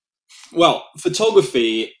Well,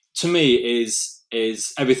 photography to me is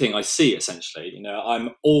everything I see. Essentially, I'm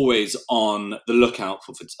always on the lookout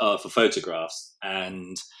for photographs,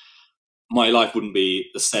 and my life wouldn't be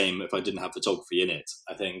the same if I didn't have photography in it.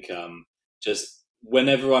 I think just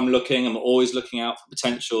whenever I'm looking, I'm always looking out for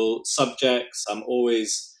potential subjects. I'm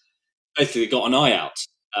always basically got an eye out,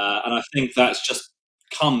 and I think that's just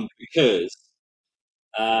come because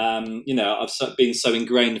I've been so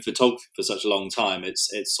ingrained in photography for such a long time.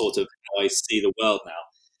 It's sort of how I see the world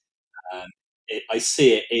now. I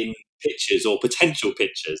see it in pictures or potential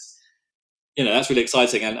pictures. That's really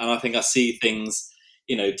exciting, and I think I see things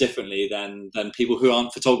differently than people who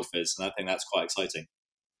aren't photographers, and I think that's quite exciting.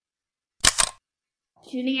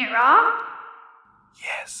 Shooting it raw?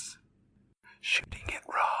 Yes, shooting it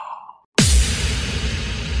raw.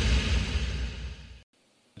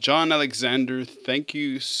 John Alexander, thank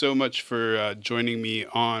you so much for joining me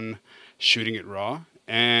on Shooting It Raw.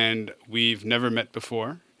 And we've never met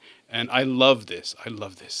before. And I love this.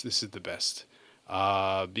 This is the best.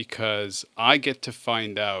 Because I get to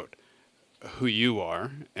find out who you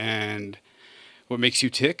are and what makes you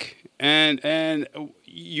tick. And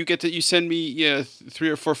you send me 3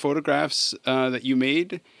 or 4 photographs that you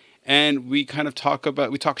made. And we kind of talk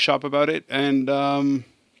shop about it. And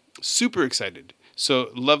super excited. So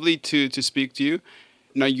lovely to speak to you.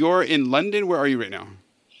 Now you're in London. Where are you right now?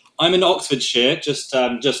 I'm in Oxfordshire, just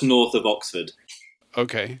north of Oxford.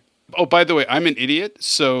 Okay. Oh, by the way, I'm an idiot.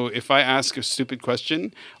 So if I ask a stupid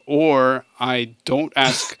question or I don't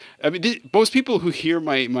ask, I mean, most people who hear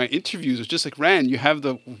my interviews are just like, Ran, you have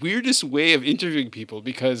the weirdest way of interviewing people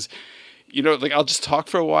because, like I'll just talk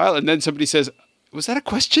for a while and then somebody says, was that a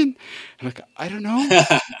question? I'm like, I don't know.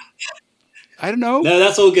 I don't know. No,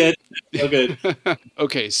 that's all good. All good.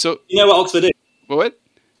 Okay, so... You know what Oxford is? What?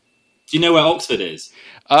 Do you know where Oxford is?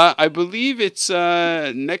 I believe it's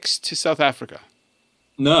next to South Africa.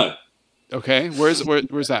 No. Okay, where's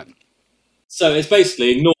that? So it's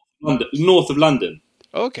basically north of London.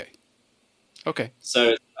 Okay.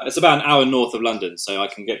 So it's about an hour north of London, so I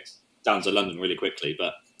can get down to London really quickly,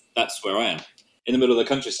 but that's where I am, in the middle of the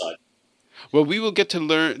countryside. Well, we will get to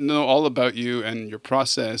know all about you and your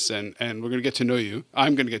process, and we're going to get to know you.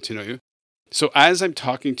 I'm going to get to know you. So as I'm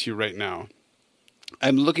talking to you right now,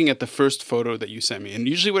 I'm looking at the first photo that you sent me. And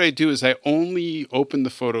usually what I do is I only open the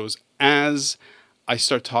photos as I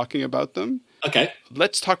start talking about them. Okay.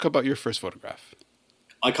 Let's talk about your first photograph.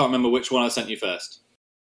 I can't remember which one I sent you first.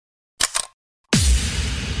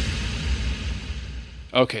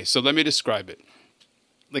 Okay, so let me describe it.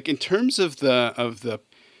 Like in terms of the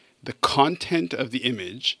content of the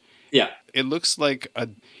image, yeah, it looks like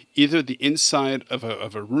either the inside of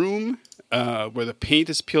a room where the paint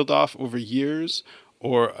is peeled off over years,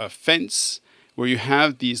 or a fence where you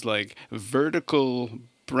have these like vertical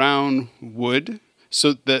brown wood.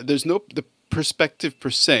 So there's no the perspective per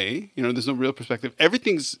se. There's no real perspective.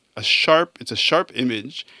 Everything's it's a sharp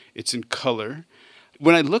image. It's in color.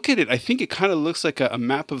 When I look at it, I think it kind of looks like a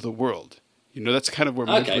map of the world. That's kind of where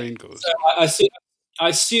my brain goes. So I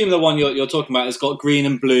assume the one you're talking about has got green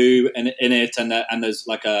and blue in it, and there's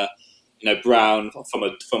like a brown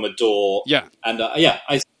from a door. Yeah, and that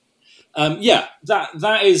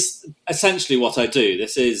is essentially what I do.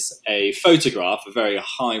 This is a photograph, a very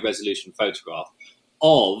high resolution photograph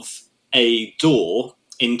of a door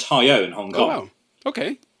in Tai O in Hong Kong. Oh, wow.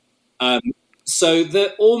 Okay. So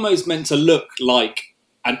they're almost meant to look like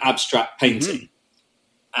an abstract painting,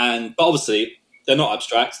 but obviously they're not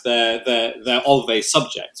abstract. They're of a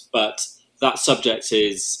subject, but that subject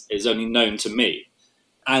is only known to me.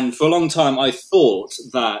 And for a long time, I thought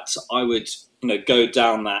that I would, go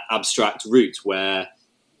down that abstract route where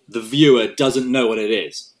the viewer doesn't know what it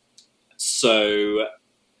is, so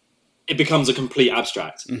it becomes a complete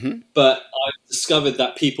abstract. But I've discovered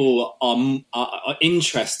that people are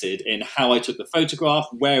interested in how I took the photograph,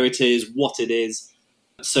 where it is, what it is.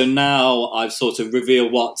 So now I've sort of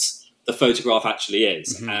revealed what the photograph actually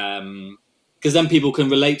is, because then people can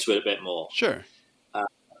relate to it a bit more. Sure.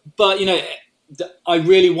 But I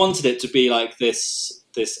really wanted it to be like this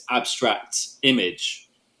abstract image,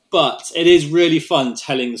 but it is really fun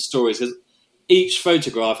telling the stories because each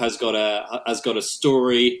photograph has got a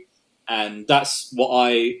story, and that's what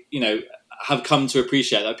I have come to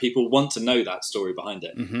appreciate, that people want to know that story behind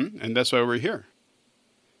it. And that's why we're here.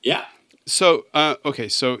 Yeah. So okay,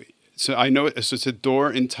 so I know so it's a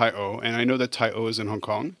door in Tai O, and I know that Tai O is in Hong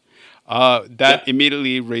Kong. That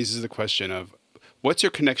immediately raises the question of, what's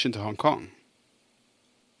your connection to Hong Kong?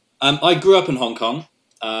 I grew up in Hong Kong.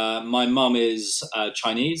 My mum is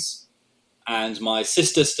Chinese, and my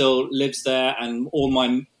sister still lives there, and all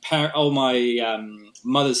my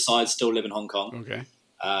mother's side still live in Hong Kong. Okay.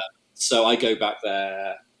 So I go back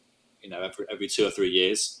there, every 2 or 3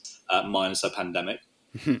 years, minus a pandemic.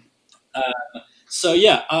 So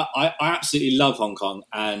yeah, I absolutely love Hong Kong,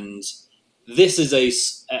 and this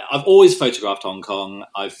is I've always photographed Hong Kong.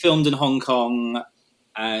 I've filmed in Hong Kong,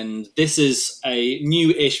 and this is a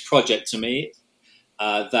new-ish project to me,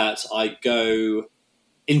 that I go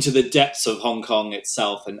into the depths of Hong Kong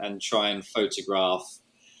itself and try and photograph,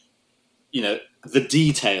 the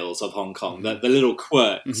details of Hong Kong, the little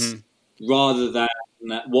quirks, rather than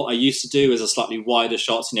what I used to do is a slightly wider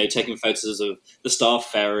shots, taking photos of the Star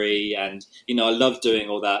Ferry, and I love doing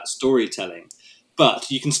all that storytelling.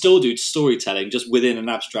 But you can still do storytelling just within an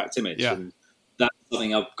abstract image, and that's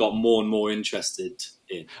something I've got more and more interested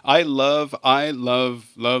in. I love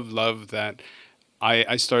that.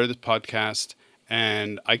 I started this podcast,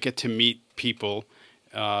 and I get to meet people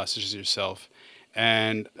such as yourself,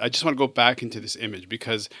 and I just want to go back into this image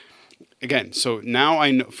because, again, so now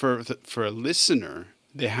I know for a listener,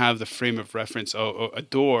 they have the frame of reference, a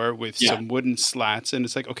door with some wooden slats, and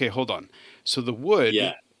it's like, okay, hold on. So the wood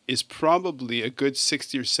is probably a good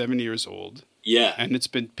 60 or 70 years old. Yeah. And it's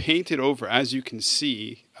been painted over, as you can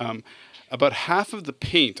see. About half of the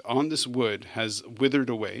paint on this wood has withered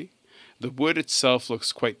away. The wood itself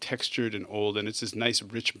looks quite textured and old, and it's this nice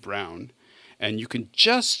rich brown. And you can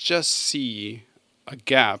just see a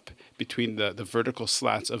gap between the vertical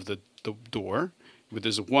slats of the door, where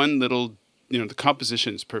there's one little, the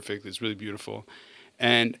composition is perfect. It's really beautiful.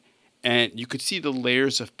 And you could see the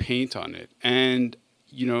layers of paint on it. And,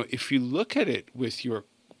 if you look at it with your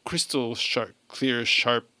crystal sharp, clear,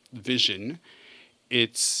 sharp vision,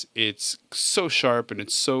 it's so sharp, and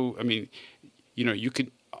it's so, you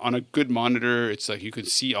could, on a good monitor, it's like you can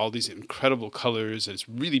see all these incredible colors, and it's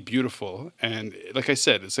really beautiful. And like I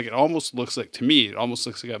said, it's like it almost looks like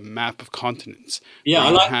a map of continents. Yeah, I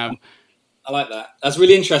like that. That's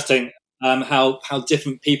really interesting. How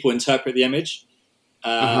different people interpret the image,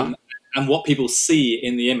 and what people see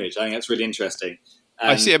in the image. I think that's really interesting.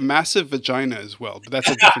 I see a massive vagina as well, but that's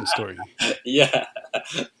a different story. Yeah.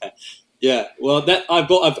 Yeah, well, I've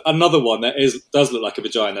got another one that does look like a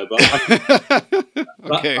vagina, but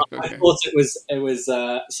okay. I thought it was.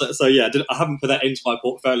 So yeah, I haven't put that into my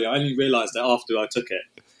portfolio. I only realised it after I took it.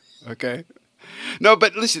 Okay. No,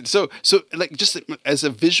 but listen. So like just as a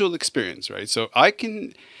visual experience, right? So I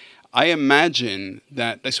imagine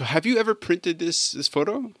that. So have you ever printed this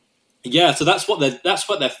photo? Yeah, so that's what they're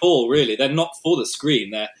for. Really, they're not for the screen.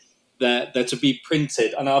 They're to be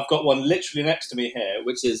printed, and I've got one literally next to me here,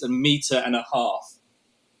 which is 1.5 meters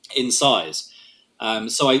in size.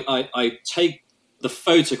 So I take the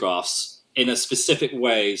photographs in a specific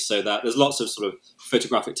way, so that there's lots of sort of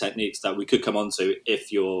photographic techniques that we could come on to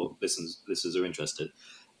if your listeners are interested.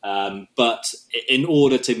 But in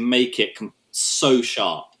order to make it so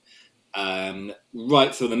sharp,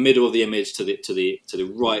 right through the middle of the image to the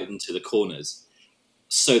right and to the corners,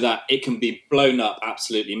 so that it can be blown up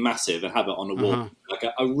absolutely massive and have it on a wall, like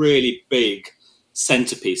a really big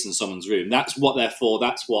centerpiece in someone's room. That's what they're for.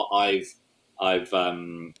 That's what I've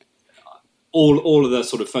all of the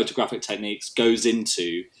sort of photographic techniques goes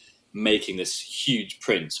into making this huge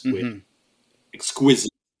print with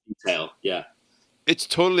exquisite detail. Yeah. It's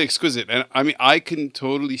totally exquisite. And I can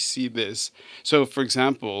totally see this. So for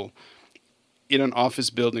example, in an office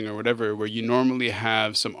building or whatever, where you normally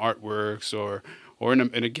have some artworks or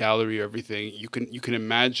in a gallery or everything, you can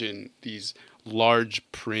imagine these large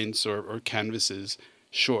prints or canvases,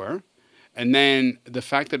 sure. And then the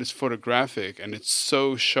fact that it's photographic and it's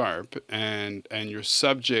so sharp and your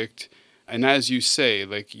subject, and as you say,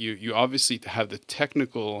 like you obviously have the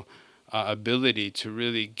technical ability to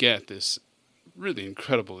really get this really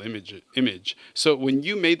incredible image. So when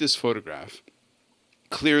you made this photograph,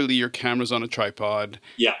 clearly your camera's on a tripod.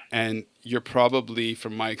 Yeah. And you're probably,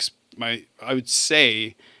 from my I would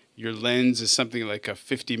say your lens is something like a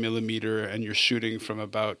 50 millimeter, and you're shooting from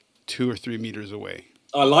about 2 or 3 meters away.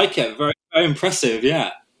 I like it. Very, very impressive.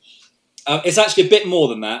 Yeah. It's actually a bit more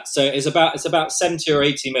than that. So it's about 70 or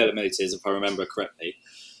 80 millimeters, if I remember correctly.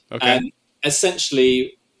 Okay. And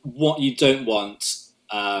essentially, what you don't want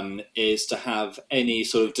is to have any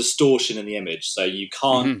sort of distortion in the image. So you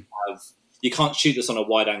can't shoot this on a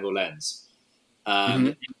wide angle lens.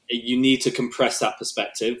 You need to compress that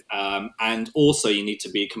perspective, and also you need to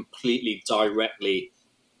be completely directly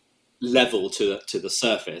level to the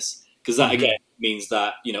surface, because that again means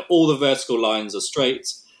that all the vertical lines are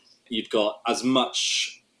straight. You've got as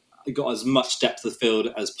much depth of field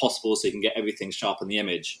as possible, so you can get everything sharp in the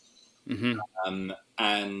image.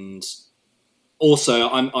 And Also,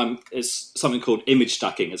 it's something called image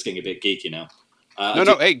stacking. It's getting a bit geeky now.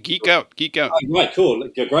 Hey, geek out. Oh, right, cool,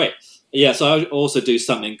 great. Yeah, so I also do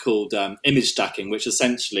something called image stacking, which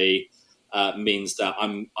essentially means that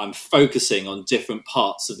I'm focusing on different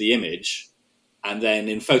parts of the image, and then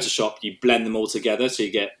in Photoshop you blend them all together, so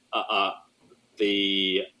you get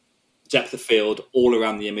the depth of field all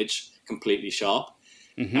around the image completely sharp.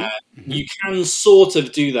 You can sort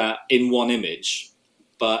of do that in one image,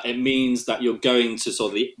 but it means that you're going to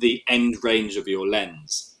sort of the end range of your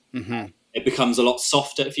lens. It becomes a lot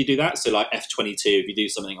softer if you do that. So like f22, if you do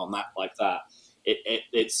something on that like that,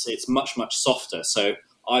 it's much softer. So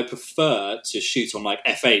I prefer to shoot on like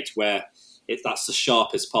f8, where that's the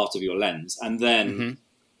sharpest part of your lens, and then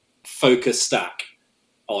focus stack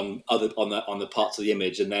on the parts of the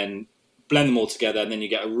image, and then blend them all together, and then you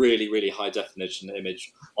get a really high definition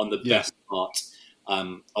image on the best part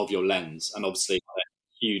of your lens, and obviously a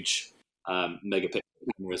huge megapixel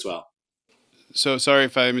camera as well. So sorry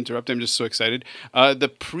if I'm interrupting. I'm just so excited. The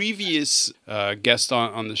previous guest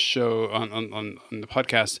on the show on the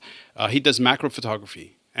podcast, he does macro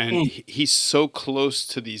photography, and he's so close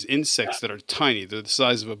to these insects that are tiny, they're the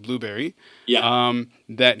size of a blueberry.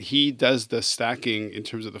 That he does the stacking in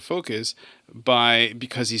terms of the focus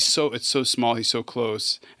because it's so small, he's so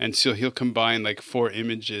close, and so he'll combine like 4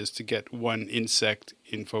 images to get one insect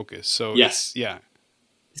in focus. So it's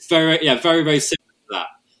very similar to that.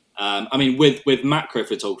 I mean, with macro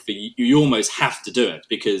photography, you almost have to do it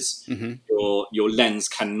because your lens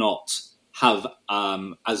cannot have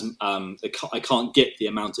I can't get the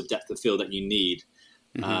amount of depth of field that you need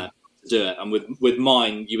to do it. And with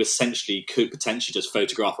mine, you essentially could potentially just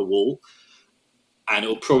photograph a wall, and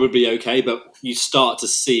it'll probably be okay. But you start to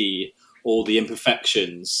see all the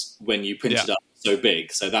imperfections when you print it up so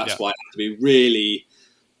big. So that's why I have to be really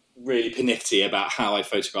pernickety about how I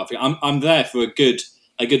photograph it. I'm there for a good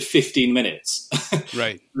 15 minutes,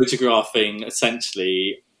 right? Photographing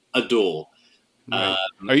essentially a door. Right.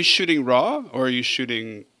 Are you shooting RAW or are you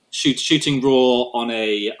shooting raw on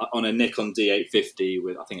a Nikon D850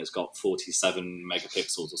 with, I think it's got 47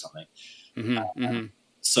 megapixels or something.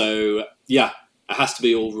 So yeah, it has to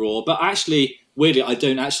be all raw. But actually, weirdly, I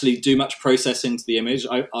don't actually do much processing to the image.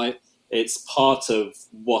 It's part of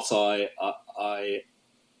what I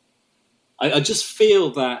just feel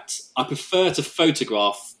that I prefer to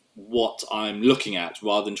photograph what I'm looking at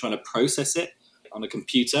rather than trying to process it on a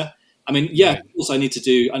computer. I mean, of course, I need to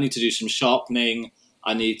do some sharpening.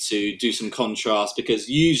 I need to do some contrast, because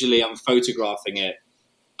usually I'm photographing it.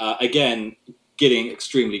 Again, getting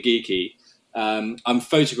extremely geeky. I'm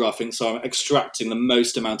photographing, so I'm extracting the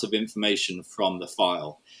most amount of information from the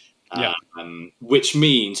file, which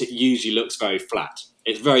means it usually looks very flat.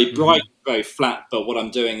 It's very bright, very flat, but what I'm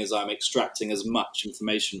doing is I'm extracting as much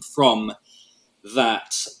information from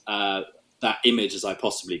that image as I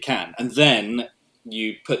possibly can, and then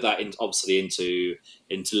you put that into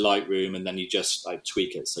Lightroom, and then you just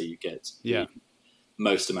tweak it so you get the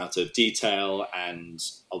most amount of detail, and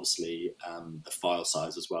obviously the file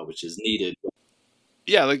size as well, which is needed.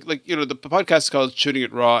 Yeah, like the podcast is called Shooting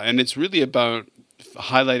It Raw, and it's really about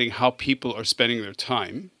highlighting how people are spending their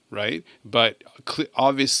time, right? But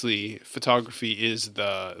obviously, photography is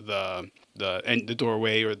the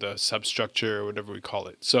doorway or the substructure or whatever we call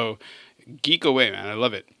it. So geek away, man! I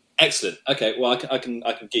love it. Excellent. Okay, well, I can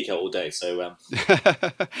geek out all day. So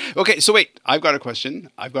okay, so wait, I've got a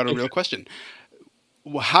question. I've got a real question.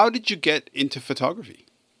 How did you get into photography?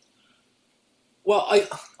 Well,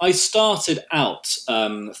 I started out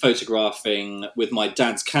photographing with my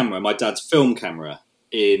dad's film camera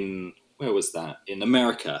where was that? In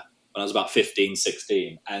America, when I was about 15,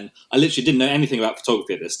 16. And I literally didn't know anything about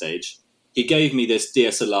photography at this stage. He gave me this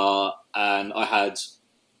DSLR, and I had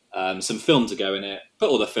some film to go in it, put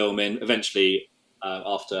all the film in. Eventually,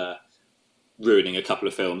 after ruining a couple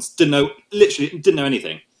of films, didn't know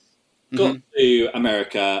anything. Got to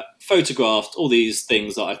America, photographed all these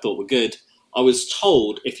things that I thought were good. I was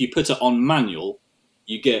told if you put it on manual,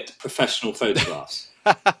 you get professional photographs.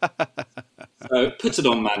 So put it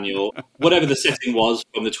on manual, whatever the setting was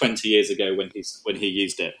from the 20 years ago when he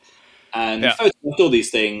used it, and photographed all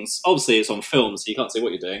these things. Obviously, it's on film, so you can't see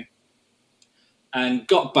what you're doing. And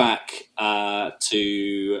got back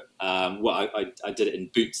to I did it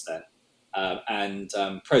in Boots then, and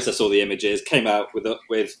processed all the images. Came out with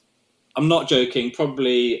I'm not joking,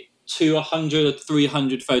 probably 200 or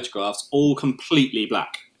 300 photographs, all completely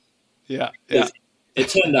black. Yeah. It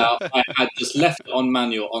turned out I had just left it on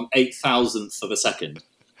manual on 8,000th of a second.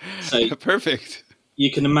 So perfect. you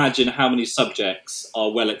can imagine how many subjects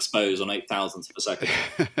are well exposed on 8 thousandths of a second.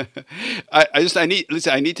 I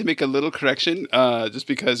need to make a little correction, just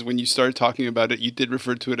because when you started talking about it, you did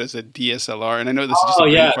refer to it as a DSLR, and I know this is just a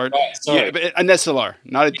brain fart. Right, sorry. Yeah, but an SLR,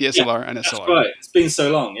 not a DSLR, Yeah, an that's SLR. right. It's been so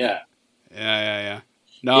long, yeah. Yeah.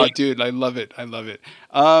 No, Yeah. dude, I love it.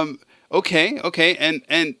 Okay,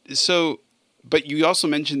 and so, but you also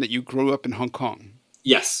mentioned that you grew up in Hong Kong.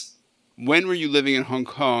 Yes. When were you living in Hong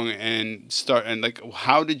Kong like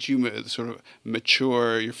how did you sort of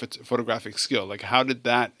mature your photographic skill? Like how did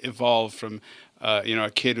that evolve from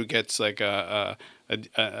a kid who gets like a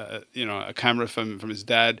camera from his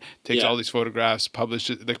dad, takes all these photographs,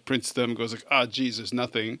 publishes it, like prints them, goes like, oh geez, there's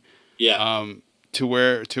nothing. Yeah. To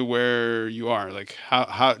where you are, like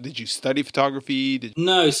how did you study photography?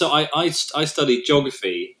 No, so I studied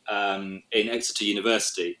geography in Exeter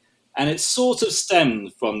University, and it sort of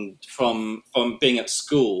stemmed from being at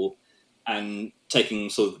school and taking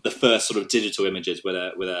sort of the first sort of digital images with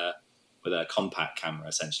a compact camera,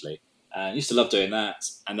 essentially. And I used to love doing that,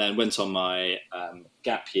 and then went on my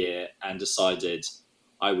gap year and decided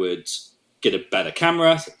I would get a better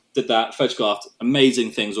camera. Did that, photographed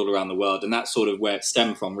amazing things all around the world, and that's sort of where it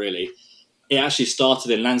stemmed from, really. It actually started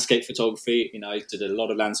in landscape photography. I did a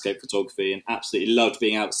lot of landscape photography and absolutely loved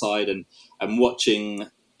being outside and watching,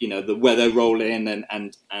 the weather roll in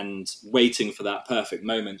and waiting for that perfect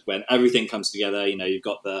moment when everything comes together. You've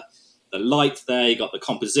got the light there, you've got the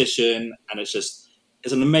composition, and it's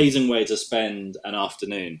an amazing way to spend an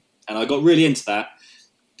afternoon. And I got really into that,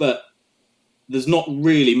 but there's not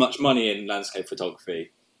really much money in landscape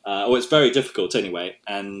photography, or it's very difficult anyway.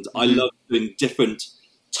 And I love doing different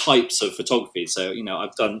types of photography. So,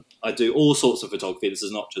 I do all sorts of photography. This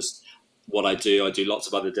is not just what I do. I do lots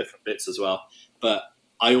of other different bits as well. But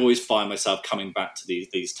I always find myself coming back to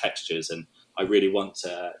these textures, and I really want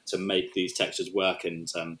to make these textures work and,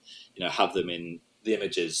 have them in the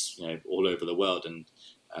images, all over the world. And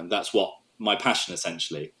that's what my passion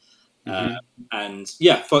essentially. So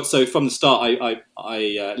from the start,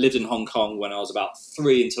 I lived in Hong Kong when I was about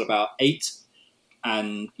 3 until about 8.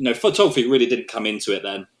 And, photography really didn't come into it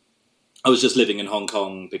then. I was just living in Hong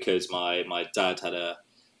Kong because my dad had a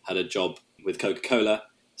job with Coca-Cola.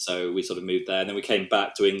 So we sort of moved there. And then we came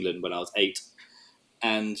back to England when I was 8.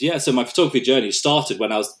 And so my photography journey started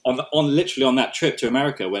when I was literally on that trip to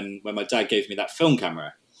America when my dad gave me that film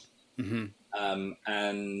camera.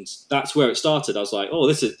 And that's where it started. I was like, oh,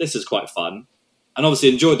 this is quite fun. And obviously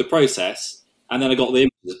enjoyed the process. And then I got the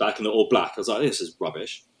images back and they're all black. I was like, this is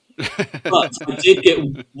rubbish. But I did get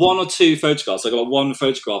 1 or 2 photographs. I got one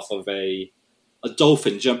photograph of a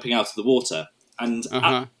dolphin jumping out of the water. And at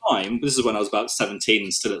the time, this is when I was about 17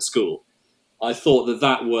 and still at school, I thought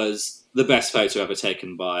that was the best photo ever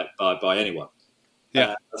taken by anyone.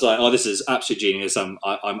 Yeah. I was like, oh, this is absolute genius. I'm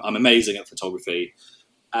amazing at photography.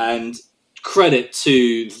 And credit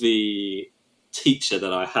to the teacher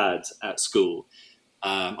that I had at school.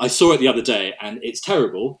 I saw it the other day and it's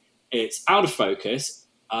terrible. It's out of focus.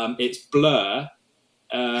 It's blur.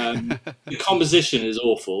 The composition is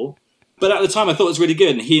awful. But at the time I thought it was really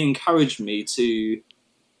good. And he encouraged me to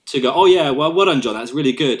go, oh yeah, well done, John. That's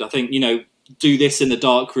really good. I think, do this in the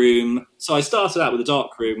dark room. So I started out with the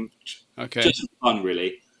dark room. Okay. Just for fun,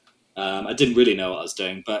 really. I didn't really know what I was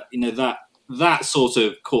doing. But, that sort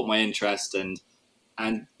of caught my interest. And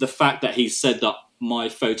the fact that he said that my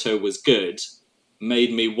photo was good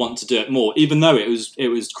made me want to do it more, even though it was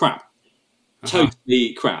crap.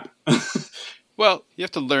 Totally crap. Well, you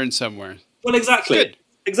have to learn somewhere. Well, exactly. Good.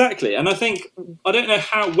 Exactly. And I think, I don't know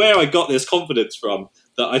where I got this confidence from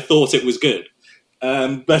that I thought it was good.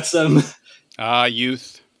 Youth.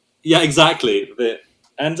 Yeah, exactly.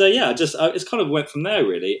 It's kind of went from there,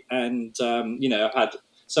 really. And, I've had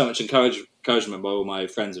so much encouragement by all my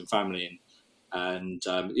friends and family. And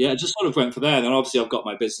it just sort of went from there. And then obviously I've got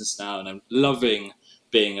my business now and I'm loving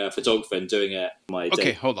being a photographer and doing it my day.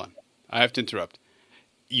 Okay, hold on. I have to interrupt.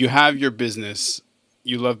 You have your business.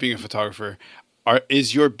 You love being a photographer.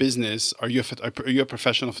 Is your business? Are you a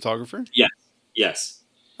professional photographer? Yes.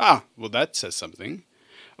 Ah, well, that says something.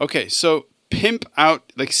 Okay, so pimp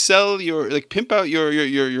out your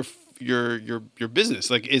business.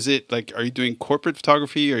 Like, is it like, are you doing corporate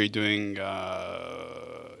photography? Are you doing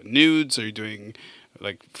nudes? Are you doing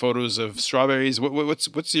like photos of strawberries?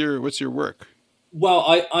 What's your work? Well,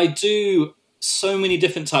 I do so many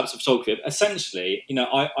different types of photography. Essentially,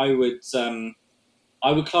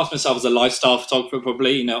 I would class myself as a lifestyle photographer,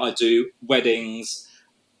 probably. I do weddings.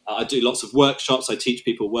 I do lots of workshops. I teach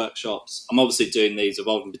people workshops. I'm obviously doing these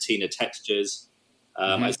evolving patina textures.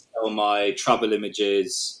 I sell my travel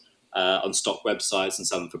images on stock websites and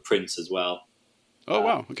sell them for prints as well. Oh,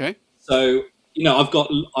 wow. Okay. So,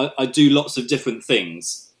 I do lots of different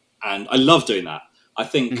things, and I love doing that. I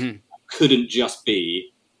think Hmm. I couldn't just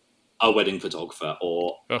be a wedding photographer,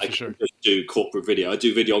 or Oh, I for couldn't sure. just do corporate video. I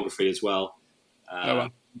do videography as well. Oh, Uh,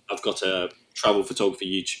 wow. I've got a travel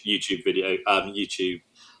photography YouTube video, YouTube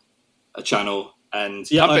channel, and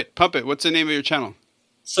Pump it. What's the name of your channel?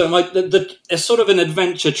 so it's sort of an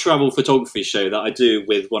adventure travel photography show that I do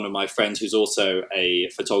with one of my friends who's also a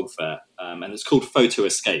photographer, and it's called Photo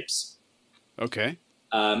Escapes. Okay.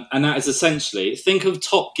 And that is essentially, think of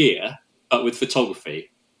Top Gear, but with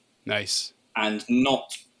photography, Nice. and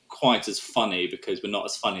not quite as funny because we're not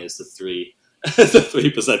as funny as the three the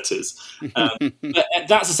three presenters. But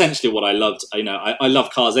that's essentially what I loved. I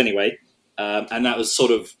love cars anyway, and that was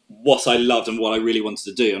sort of what I loved and what I really wanted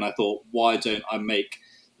to do. And I thought, why don't I make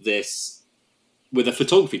this with a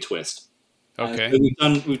photography twist? Okay. So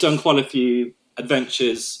we've done quite a few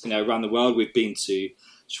adventures, around the world. We've been to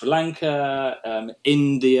Sri Lanka,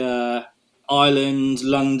 India, Ireland,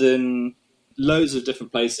 London, loads of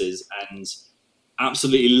different places, and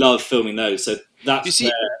absolutely love filming those. So You that's where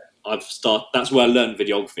see, That's where I learned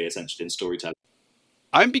videography essentially in storytelling.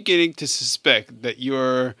 I'm beginning to suspect that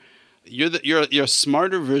you're a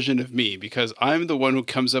smarter version of me because I'm the one who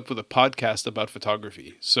comes up with a podcast about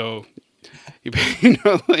photography. So you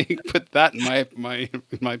like put that in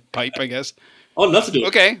my pipe, I guess. I'd love to do it.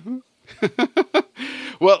 Okay.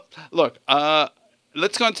 Well, look,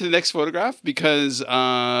 let's go on to the next photograph because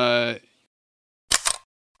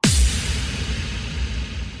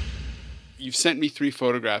you've sent me 3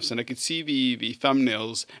 photographs and I could see the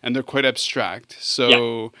thumbnails and they're quite abstract.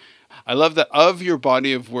 So I love that of your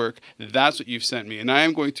body of work, that's what you've sent me. And I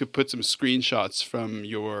am going to put some screenshots from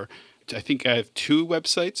I think I have 2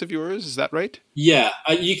 websites of yours. Is that right? Yeah,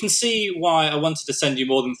 you can see why I wanted to send you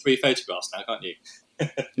more than 3 photographs now, can't you?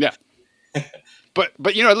 Yeah. But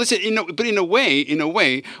listen, but in a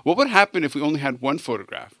way, what would happen if we only had one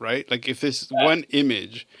photograph, right? Like if this one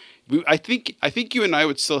image, I think you and I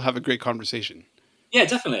would still have a great conversation. Yeah,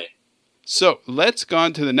 definitely. So let's go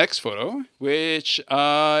on to the next photo, which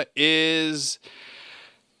is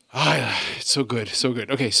it's so good, so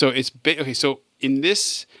good. Okay, so so in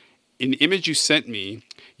the image you sent me,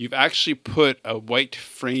 you've actually put a white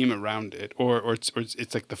frame around it, or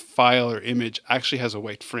it's like the file or image actually has a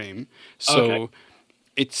white frame. So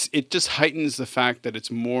Okay. it just heightens the fact that it's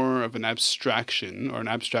more of an abstraction or an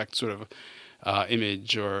abstract sort of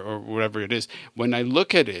image or whatever it is. When I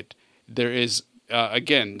look at it, there is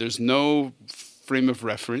again, there's no frame of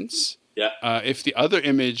reference. Yeah. If the other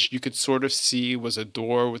image you could sort of see was a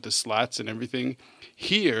door with the slats and everything,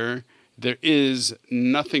 here there is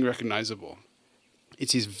nothing recognizable.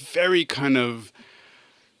 It's these very kind of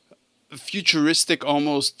futuristic,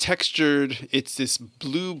 almost textured. It's this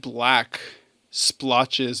blue-black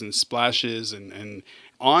splotches and splashes, and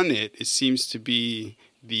on it seems to be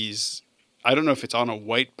these. I don't know if it's on a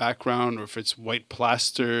white background or if it's white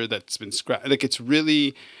plaster that's been scratched. Like it's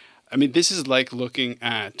really, I mean, this is like looking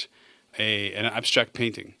at an abstract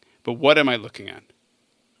painting. But what am I looking at?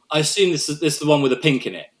 I assume this is the one with the pink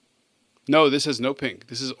in it. No, this has no pink.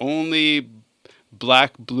 This is only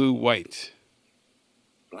black, blue, white.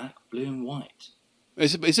 Black, blue, and white.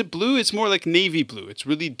 Is it blue? It's more like navy blue. It's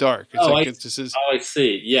really dark. It's I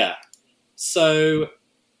see. Yeah. So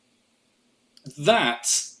that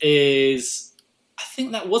is, I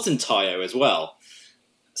think that was in Tayo as well.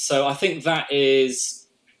 So I think that is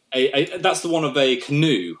that's the one of a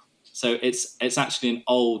canoe. So it's actually an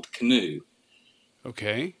old canoe,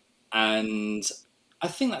 Okay. and I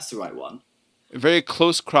think that's the right one. A very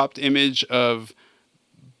close cropped image of.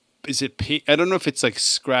 Is it paint? I don't know if it's like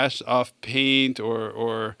scratched off paint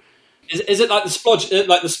or. Is it like the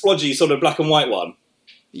splodgy sort of black and white one?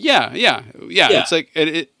 Yeah. It's like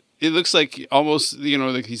it looks like almost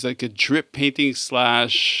like he's like a drip painting / some.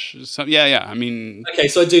 Yeah. I mean. Okay,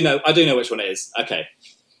 so I do know which one it is. Okay,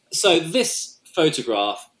 so this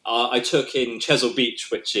photograph I took in Chesil Beach,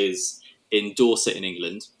 which is in Dorset in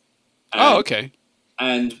England. Oh, okay.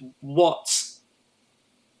 And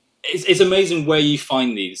it's amazing where you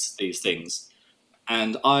find these things.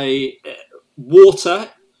 And water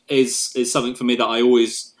is something for me that I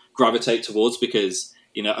always gravitate towards because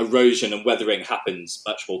erosion and weathering happens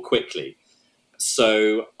much more quickly.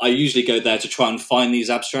 So I usually go there to try and find these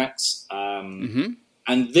abstracts. And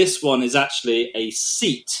this one is actually a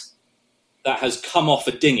seat that has come off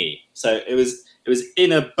a dinghy. So it was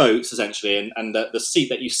in a boat essentially, and the seat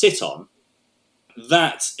that you sit on.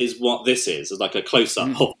 That is what this is. It's like a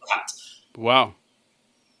close-up of that. Wow.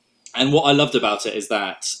 And what I loved about it is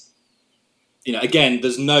that, again,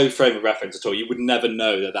 there's no frame of reference at all. You would never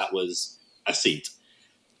know that was a seat.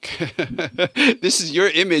 This is your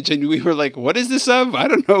image, and we were like, "What is this of? I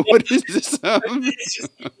don't know. What is this of?"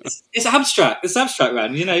 It's abstract. It's abstract,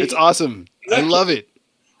 man. You know, It's awesome. exactly. I love it.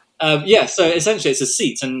 So essentially, it's a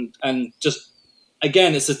seat, and just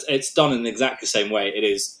again, it's done in exactly the same way.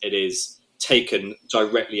 It is taken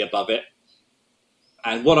directly above it,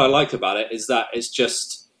 and what I like about it is that it's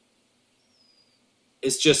just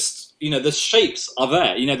the shapes are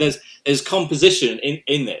there. There's composition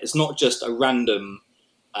in it. It's not just a random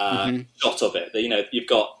shot of it. You've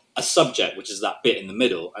got a subject, which is that bit in the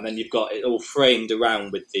middle, and then you've got it all framed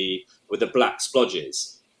around with the black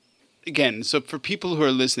splodges. Again, so for people who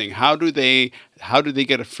are listening, how do they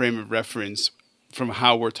get a frame of reference from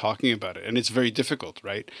how we're talking about it? And it's very difficult,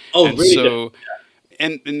 right? Oh, and really? so,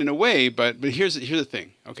 and in a way, but here's the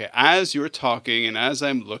thing. Okay, as you're talking and as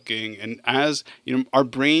I'm looking, and as our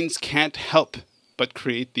brains can't help but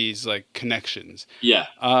create these like connections. Yeah.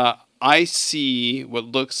 I see what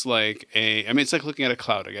looks like it's like looking at a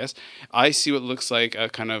cloud, I guess. I see what looks like a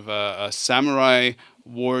kind of a samurai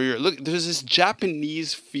warrior. Look, there's this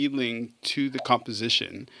Japanese feeling to the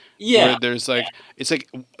composition. Yeah. Where there's like, it's like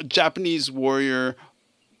a Japanese warrior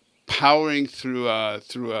powering through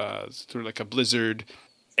like a blizzard.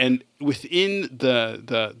 And within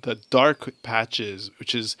the dark patches,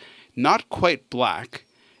 which is not quite black,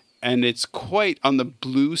 and it's quite on the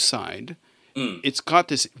blue side, it's got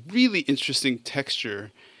this really interesting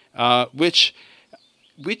texture, which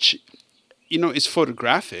is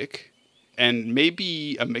photographic, and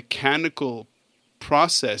maybe a mechanical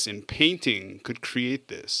process in painting could create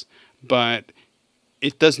this, but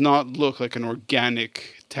it does not look like an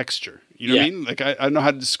organic texture. You know what I mean? Like I don't know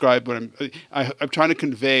how to describe what I'm trying to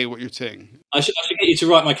convey what you're saying. I should get you to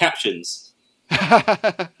write my captions.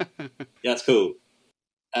 Yeah, that's cool.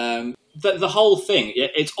 The whole thing,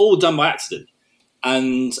 it's all done by accident,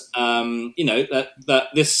 and that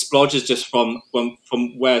this splodge is just from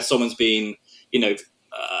where someone's been,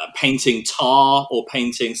 painting tar or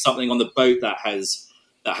painting something on the boat that has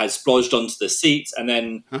splodged onto the seat, and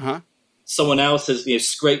then someone else has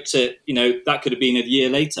scraped it. That could have been a year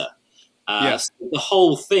later. So the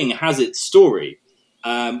whole thing has its story.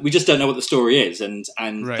 We just don't know what the story is, and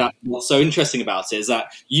right. what's so interesting about it is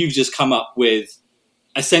that you've just come up with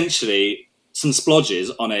essentially some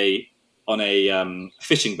splodges on a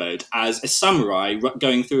fishing boat as a samurai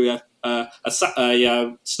going through a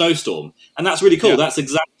snowstorm, and that's really cool. That's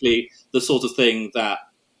exactly the sort of thing that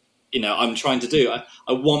I'm trying to do.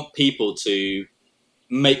 I want people to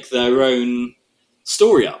make their own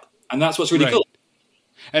story up, and that's what's really cool.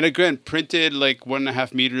 And again, printed like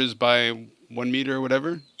 1.5 meters by 1 meter or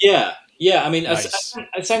whatever. Yeah. I mean, nice.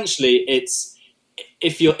 Essentially, it's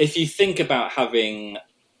if you think about having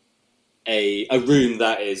a room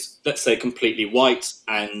that is, let's say, completely white,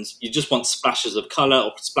 and you just want splashes of color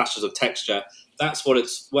or splashes of texture. That's what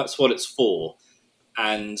it's for.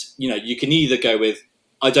 And you can either go with,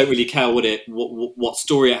 I don't really care what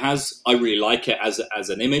story it has. I really like it as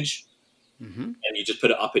an image. And you just put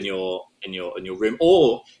it up in your room,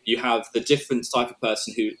 or you have the different type of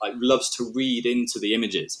person who loves to read into the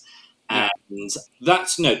images, and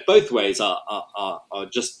that's both ways are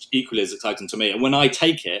just equally as exciting to me. And when I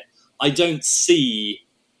take it, I don't see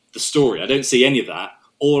the story. I don't see any of that.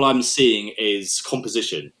 All I'm seeing is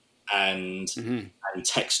composition and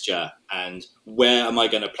texture, and where am I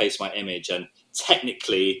going to place my image? And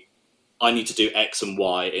technically, I need to do X and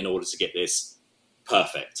Y in order to get this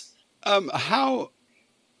perfect.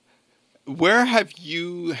 Where have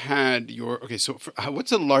you had what's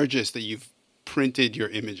the largest that you've printed your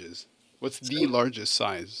images? What's the largest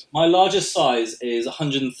size? My largest size is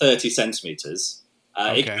 130 centimeters.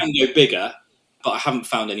 It can go bigger, but I haven't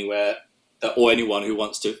found anywhere or anyone who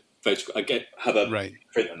wants to have a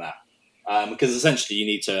print than that. Because essentially you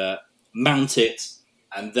need to mount it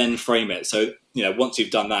and then frame it. So, once you've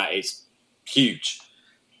done that, it's huge.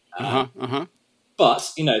 But,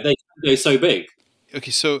 they can go so big.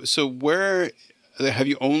 Okay, so where have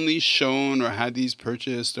you only shown or had these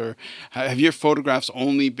purchased, or have your photographs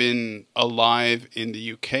only been alive in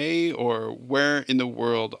the UK, or where in the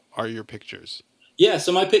world are your pictures? Yeah,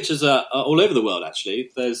 so my pictures are all over the world,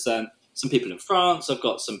 actually. There's some people in France. I've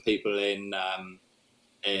got some people in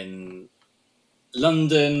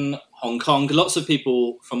London, Hong Kong. Lots of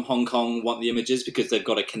people from Hong Kong want the images because they've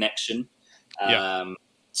got a connection to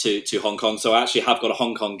Hong Kong. So I actually have got a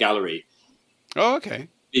Hong Kong gallery. Oh, okay.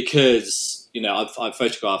 Because I've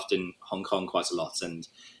photographed in Hong Kong quite a lot, and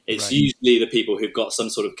it's usually the people who've got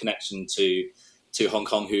some sort of connection to Hong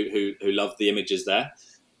Kong who love the images there.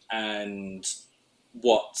 And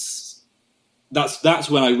that's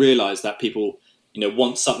when I realised that people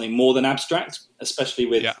want something more than abstract, especially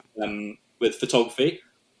with photography.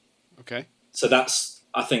 Okay. So that's,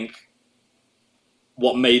 I think,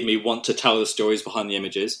 what made me want to tell the stories behind the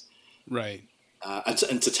images, Right.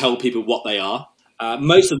 and to tell people what they are.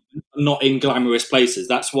 Most of them are not in glamorous places.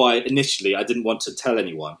 That's why initially I didn't want to tell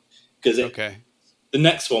anyone, because Okay. the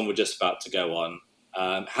next one we're just about to go on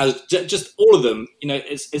has just all of them.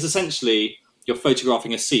 It's essentially you're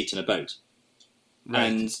photographing a seat in a boat, Right.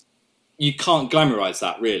 and you can't glamorize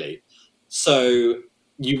that really. So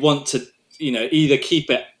you want to, either keep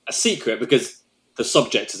it a secret because the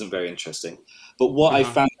subject isn't very interesting. But what I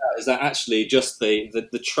found out is that actually just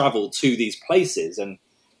the travel to these places and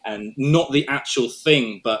not the actual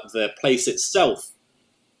thing, but the place itself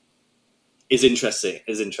is interesting.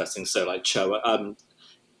 So like Chesil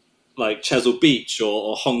Beach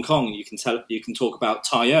or Hong Kong, you can talk about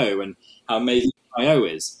Tai O and how amazing Tai O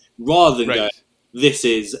is, rather than going, Right. this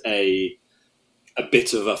is a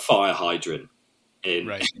bit of a fire hydrant.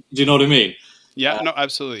 Right. Do you know what I mean? Yeah. No.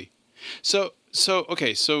 Absolutely. So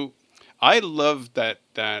okay. So I love that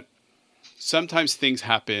sometimes things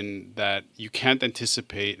happen that you can't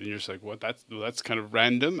anticipate, and you're just like, "What? That's kind of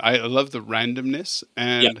random." I love the randomness,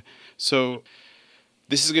 and so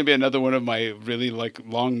this is going to be another one of my really like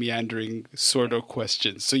long meandering sort of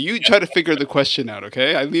questions. So you try to figure the question out,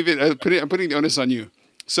 okay? I leave it. I'm putting the onus on you.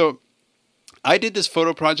 So I did this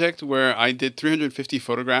photo project where I did 350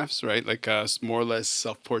 photographs, right? Like more or less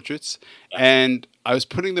self-portraits. And I was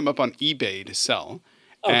putting them up on eBay to sell.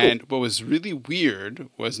 Cool. And what was really weird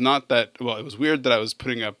was not that, well, it was weird that I was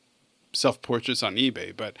putting up self-portraits on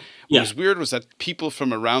eBay, but what was weird was that people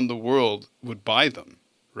from around the world would buy them,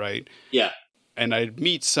 right? Yeah. And I'd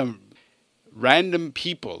meet some random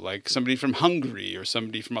people, like somebody from Hungary or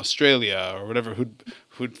somebody from Australia or whatever, who'd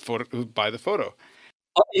buy the photo.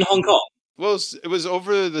 In Hong Kong? Well, it was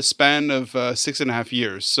over the span of 6.5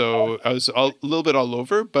 years, so I was a little bit all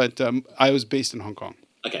over, but I was based in Hong Kong.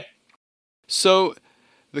 Okay. So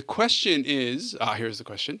the question is, here's the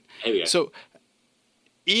question. Here we go. So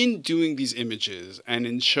in doing these images and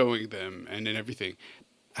in showing them and in everything,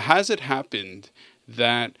 has it happened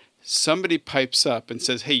that somebody pipes up and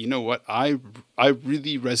says, hey, you know what? I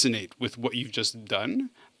really resonate with what you've just done.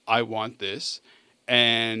 I want this.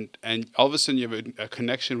 And all of a sudden you have a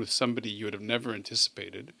connection with somebody you would have never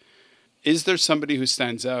anticipated. Is there somebody who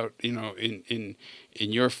stands out, in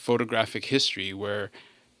your photographic history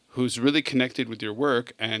who's really connected with your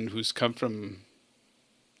work and who's come from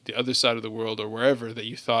the other side of the world or wherever that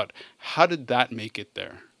you thought, how did that make it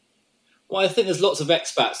there? Well, I think there's lots of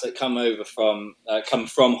expats that come over from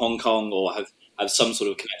Hong Kong or have some sort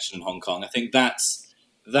of connection in Hong Kong. I think that's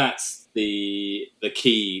the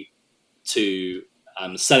key to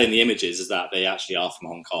selling the images, is that they actually are from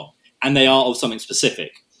Hong Kong and they are of something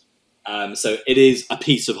specific. So it is a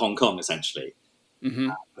piece of Hong Kong essentially,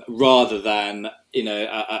 rather than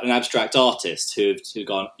an abstract artist who've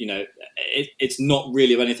gone. It's not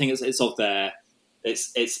really of anything. It's of their.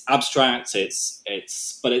 It's abstract.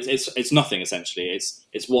 But it's nothing essentially.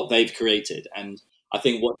 It's what they've created, and I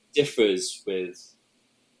think what differs with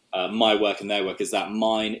my work and their work is that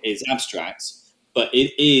mine is abstract, but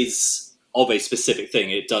it is of a specific thing.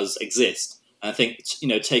 It does exist, and I think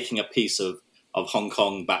taking a piece of Hong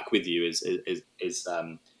Kong back with you is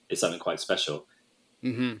something quite special.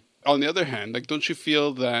 Mm-hmm. On the other hand, like, don't you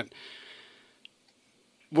feel that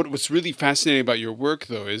what's really fascinating about your work,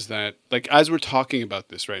 though, is that, like, as we're talking about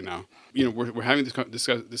this right now, we're having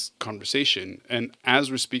this conversation, and as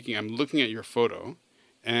we're speaking, I'm looking at your photo,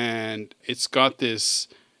 and it's got this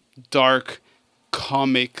dark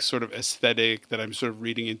comic sort of aesthetic that I'm sort of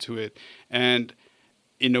reading into it, and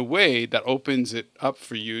in a way that opens it up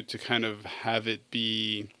for you to kind of have it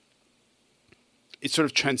be, it sort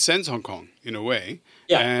of transcends Hong Kong in a way.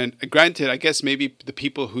 Yeah. And granted, I guess maybe the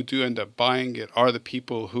people who do end up buying it are the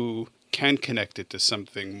people who can connect it to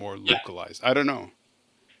something more localized. I don't know.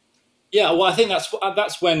 Yeah, well, I think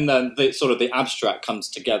that's when the sort of the abstract comes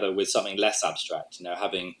together with something less abstract.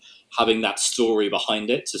 Having that story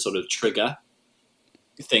behind it to sort of trigger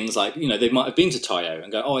things like they might have been to Tai O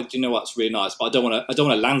and go, oh, do you know what's really nice? But I don't want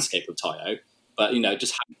a landscape of Tai O, but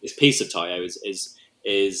just having this piece of Tai O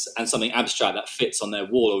is and something abstract that fits on their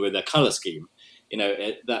wall or with their color scheme.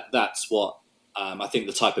 That's what I think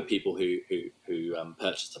the type of people who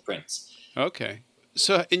purchase the prints. Okay.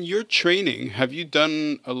 So in your training, have you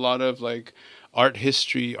done a lot of like art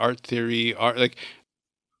history, art theory,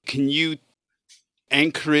 can you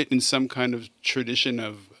anchor it in some kind of tradition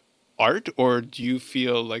of art, or do you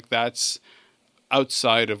feel like that's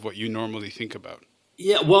outside of what you normally think about?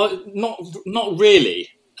 Yeah, well, not really.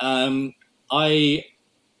 I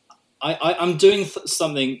I'm doing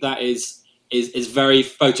something that is very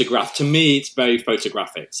photographed. To me, it's very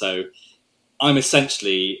photographic. So I'm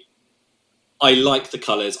essentially, I like the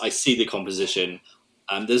colors. I see the composition.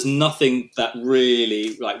 There's nothing that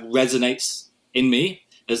really like resonates in me.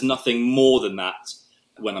 There's nothing more than that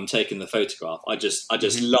when I'm taking the photograph. I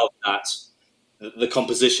just love that the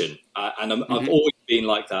composition, and I've always been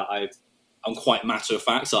like that. I'm quite matter of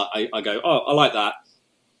fact. So I go, oh, I like that,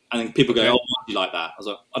 and then people go, oh, why do you like that? I was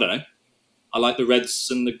like, I don't know. I like the reds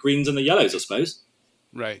and the greens and the yellows, I suppose.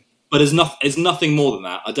 Right. But it's nothing more than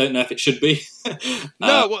that. I don't know if it should be.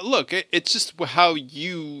 No, well, look, it's just how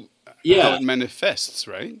it manifests,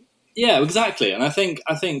 right? Yeah, exactly. And I think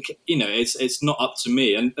it's not up to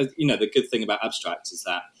me. And the good thing about abstract is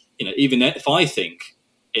that even if I think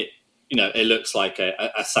it looks like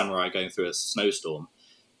a samurai going through a snowstorm,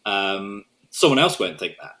 someone else won't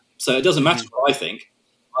think that. So it doesn't matter what I think.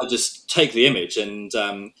 I just take the image and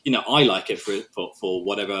I like it for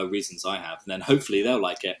whatever reasons I have, and then hopefully they'll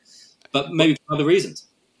like it, but maybe for other reasons.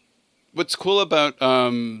 What's cool about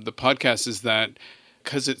the podcast is that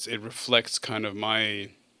because it reflects kind of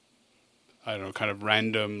my, I don't know, kind of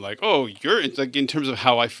random, like, oh, it's like in terms of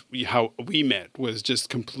how we met was just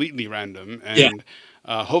completely random, and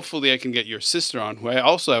hopefully I can get your sister on, who I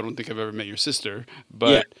don't think I've ever met your sister,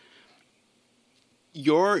 but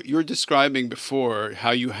you're describing before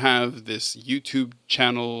how you have this YouTube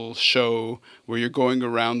channel show where you're going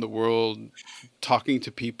around the world talking to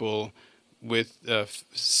people with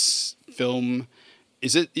film.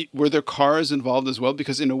 Were there cars involved as well?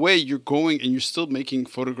 Because in a way you're going and you're still making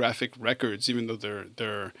photographic records, even though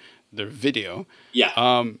they're video.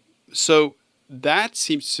 Yeah. So that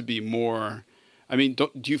seems to be more. I mean, do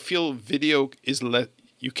you feel video is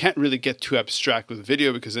you can't really get too abstract with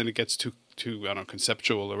video because then it gets too I don't know,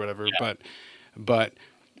 conceptual or whatever. Yeah. But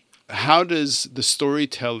how does the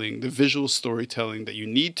storytelling, the visual storytelling that you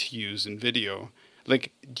need to use in video,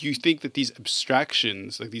 like, do you think that these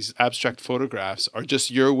abstractions, like these abstract photographs, are just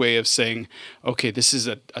your way of saying, okay, this is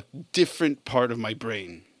a different part of my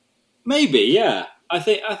brain? Maybe, yeah. I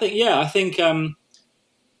think I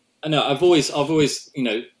know I've always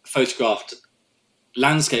photographed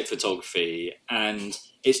landscape photography, and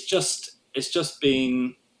it's just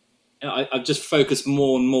been, I've just focused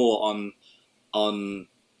more and more on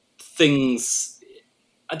things.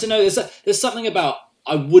 I don't know. There's something about,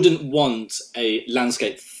 I wouldn't want a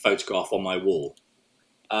landscape photograph on my wall,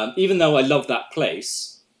 even though I love that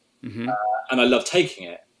place and I love taking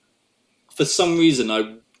it. For some reason,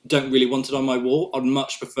 I don't really want it on my wall. I'd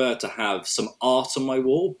much prefer to have some art on my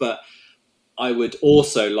wall, but I would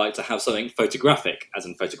also like to have something photographic, as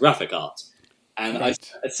in photographic art. And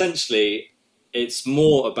right. Essentially, it's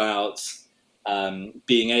more about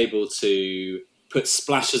being able to put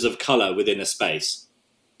splashes of color within a space.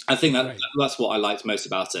 I think that's what I liked most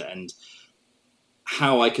about it, and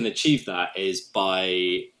how I can achieve that is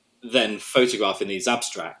by then photographing these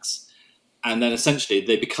abstracts, and then essentially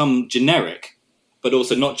they become generic, but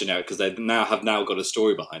also not generic because they have now got a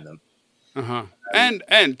story behind them.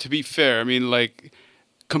 And to be fair, I mean, like,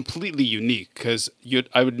 completely unique, because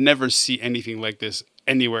I would never see anything like this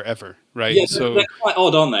anywhere ever, right? Yeah, so they're quite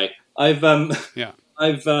odd, aren't they? I've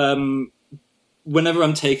whenever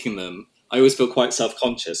I'm taking them, I always feel quite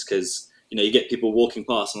self-conscious because you get people walking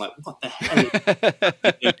past and like, what the hell?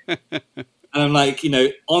 And I'm like,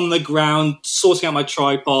 on the ground sorting out my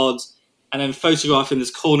tripod and then photographing this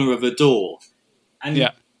corner of a door. And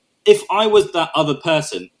if I was that other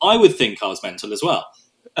person, I would think I was mental as well.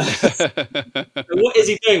 What is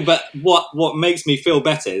he doing? But what makes me feel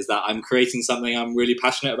better is that I'm creating something I'm really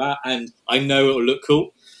passionate about, and I know it will look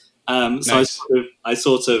cool. So nice. I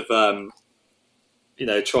sort of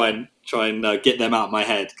try and get them out of my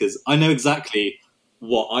head, because I know exactly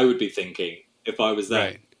what I would be thinking if I was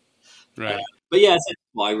there. Right. But yeah, it's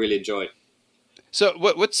what I really enjoy. So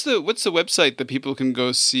what's the website that people can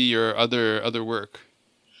go see your other work?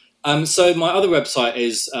 So my other website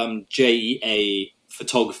is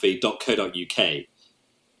jeaphotography.co.uk.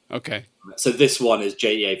 Okay. So this one is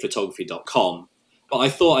jeaphotography.com. But I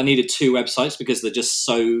thought I needed two websites because they're just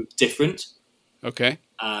so different. Okay.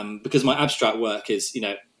 Because my abstract work is,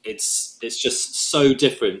 it's just so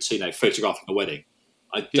different to, photographing a wedding.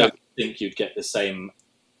 I don't think you'd get the same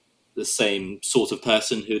sort of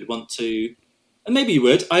person who'd want to, and maybe you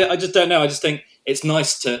would. I just don't know. I just think it's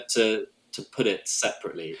nice to put it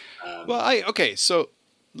separately. So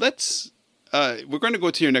let's. We're going to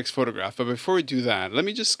go to your next photograph, but before we do that, let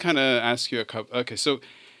me just kind of ask you a couple. Okay, so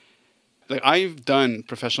like, I've done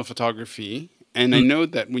professional photography, and I know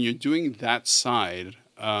that when you're doing that side,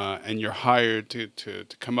 and you're hired to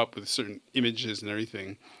come up with certain images and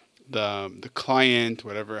everything, the client,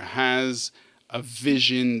 whatever, has a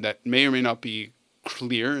vision that may or may not be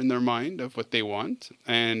clear in their mind of what they want,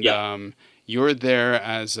 and Yeah. you're there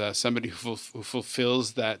as somebody who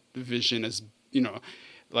fulfills that vision, as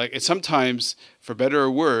like it's sometimes, for better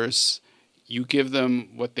or worse, you give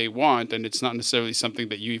them what they want, and it's not necessarily something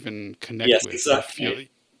that you even connect Yes, with or exactly. feel. You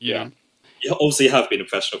Yeah. know. You obviously have been a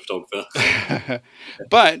professional photographer.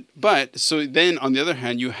 but so then on the other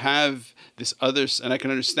hand, you have this other, and I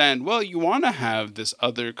can understand. Well, you want to have this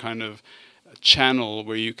other kind of channel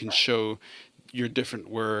where you can show your different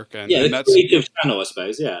work, and Yeah, the that's creative channel, I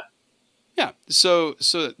suppose. Yeah. yeah. So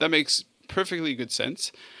that makes perfectly good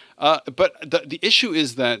sense. But the issue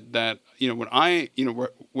is that when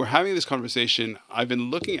we're having this conversation, I've been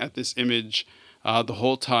looking at this image the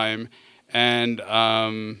whole time, and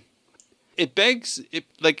it begs it,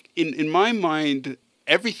 like in my mind,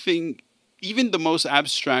 everything, even the most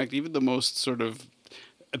abstract, even the most sort of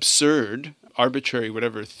absurd, arbitrary,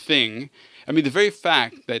 whatever thing. I mean, the very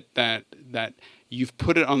fact that you've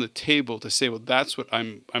put it on the table to say, well, that's what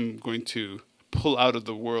I'm going to pull out of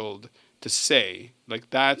the world to say, like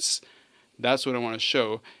that's what I want to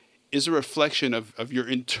show, is a reflection of your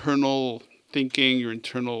internal thinking, your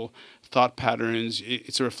internal thought patterns.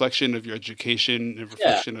 It's a reflection of your education, a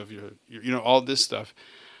reflection of your all this stuff.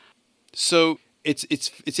 So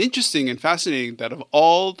it's interesting and fascinating that of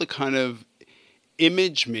all the kind of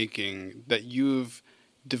image making that you've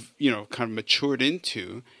kind of matured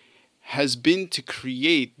into, has been to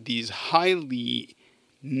create these highly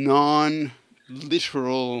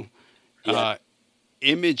non-literal Yeah.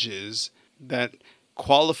 images that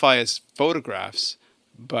qualify as photographs,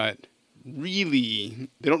 but really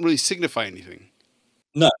they don't really signify anything.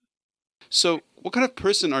 No. So what kind of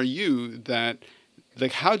person are you that,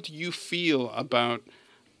 like, how do you feel about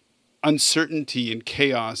uncertainty and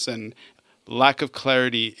chaos and lack of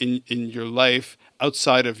clarity in your life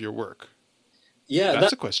outside of your work? Yeah.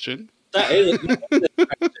 That's a question. That is.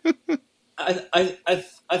 I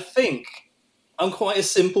think I'm quite a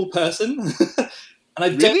simple person, and I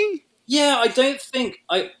don't. Really? Yeah, I don't think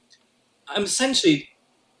I'm essentially.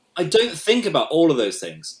 I don't think about all of those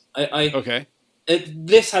things. Okay.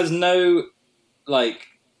 This has no like.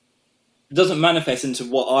 It doesn't manifest into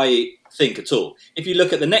what I think at all. If you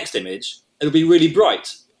look at the next image, it'll be really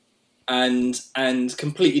bright and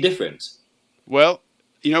completely different. Well,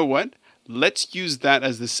 you know what? Let's use that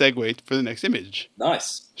as the segue for the next image.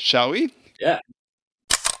 Nice. Shall we? Yeah.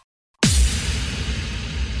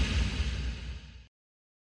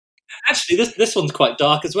 Actually, this one's quite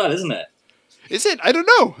dark as well, isn't it? Is it? I don't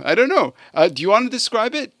know. Do you want to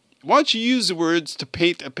describe it? Why don't you use the words to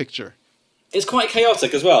paint a picture? It's quite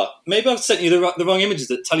chaotic as well. Maybe I've sent you the wrong images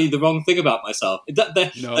that tell you the wrong thing about myself.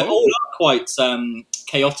 They No. all are quite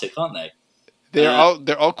chaotic, aren't they?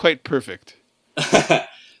 They're all quite perfect.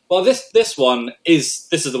 Well, this one is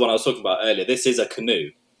the one I was talking about earlier. This is a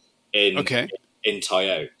canoe in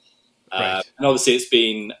Tayo. Right. And obviously it's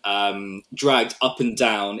been dragged up and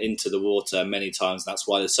down into the water many times. That's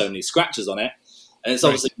why there's so many scratches on it. And it's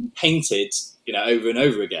obviously been painted, over and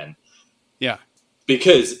over again. Yeah.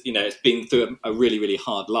 Because, it's been through a really, really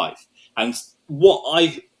hard life. And what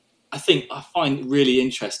I think I find really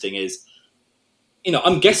interesting is,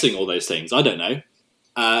 I'm guessing all those things. I don't know.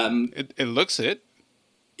 It looks it.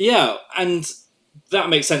 Yeah, and that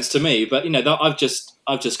makes sense to me. But, I've just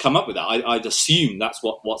come up with that. I'd assume that's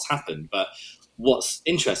what's happened. But what's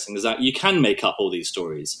interesting is that you can make up all these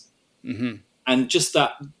stories. Mm-hmm. And just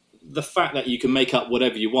that, the fact that you can make up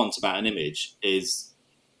whatever you want about an image is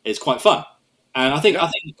quite fun. And I think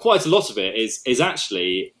quite a lot of it is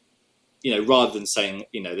actually, rather than saying,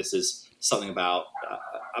 this is something about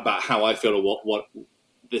how I feel or what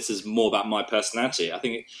this is more about my personality. I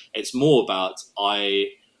think it's more about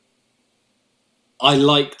I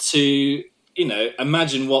like to,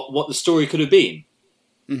 imagine what the story could have been.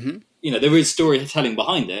 Mm-hmm. There is storytelling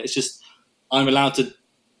behind it. It's just I'm allowed to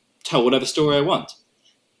tell whatever story I want.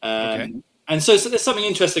 And so there's something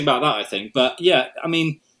interesting about that, I think. But yeah, I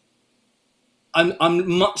mean, I'm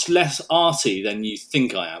much less arty than you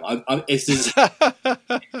think I am. It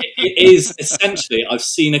is essentially, I've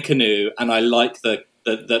seen a canoe and I like the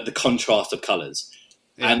contrast of colours,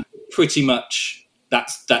 and pretty much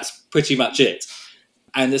that's pretty much it.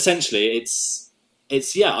 And essentially, it's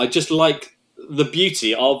I just like the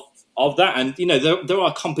beauty of that, and there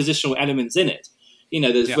are compositional elements in it.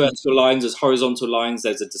 There's vertical lines, there's horizontal lines,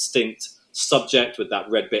 there's a distinct subject with that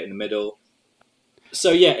red bit in the middle.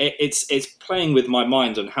 So yeah, it's playing with my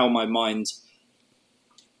mind and how my mind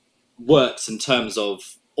works in terms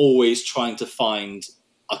of always trying to find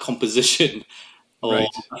a composition or a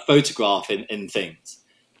photograph in things.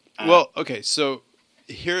 Well, okay, so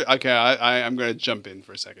here, okay, I'm going to jump in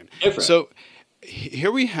for a second. Go for it. So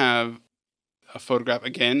here we have a photograph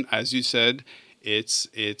again, as you said.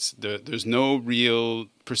 There's no real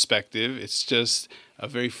perspective. It's just a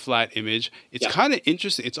very flat image. It's Yeah. kind of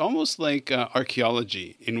interesting. It's almost like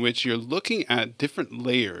archaeology, in which you're looking at different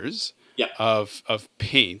layers Yeah. of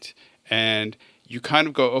paint, and you kind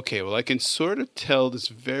of go, okay, well, I can sort of tell this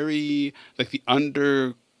very like the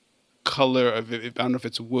under color of it. I don't know if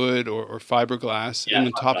it's wood or fiberglass, Yeah, and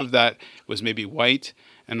on top fiberglass. of that was maybe white,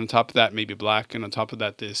 and on top of that maybe black, and on top of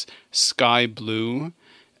that this sky blue,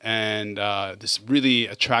 and this really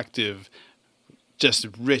attractive, just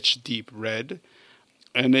rich deep red,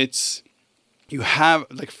 and it's you have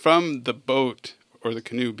like from the boat or the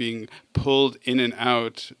canoe being pulled in and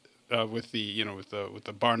out with the with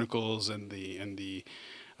the barnacles and the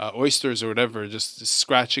oysters or whatever, just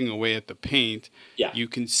scratching away at the paint. Yeah. You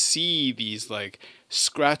can see these like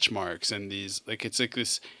scratch marks and these like it's like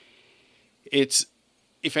this. It's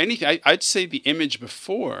if anything, I'd say the image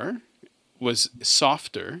before was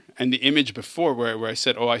softer, and the image before where I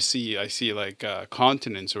said, oh, I see like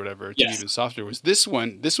continents or whatever, to be Yes. even softer was this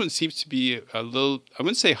one. This one seems to be a little, I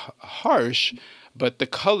wouldn't say harsh, but the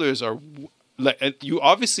colors are like you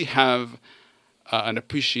obviously have an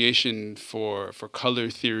appreciation for color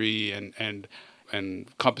theory and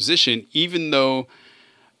composition, even though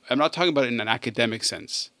I'm not talking about it in an academic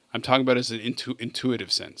sense. I'm talking about it as an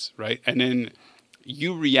intuitive sense, right? And then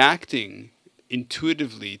you reacting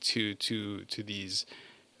intuitively to these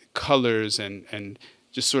colors and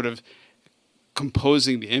just sort of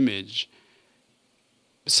composing the image.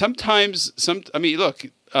 Sometimes, I mean, look,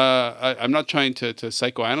 I'm not trying to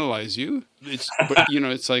psychoanalyze you. But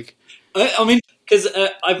it's like, I mean, because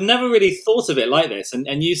I've never really thought of it like this,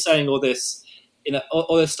 and you saying all this,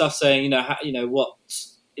 all this stuff, saying, how, what,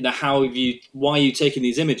 how have you, why are you taking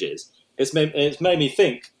these images? It's made me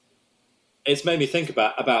think. It's made me think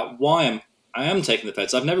about why I am taking the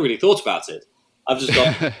photos. I've never really thought about it. I've just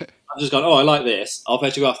gone. Oh, I like this. I'll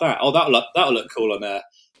photograph that. Oh, that'll look cool on a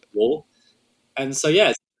wall. And so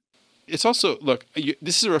yeah, it's also look.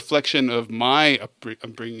 This is a reflection of my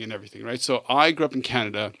upbringing and everything, right? So I grew up in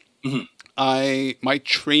Canada. Mhm. My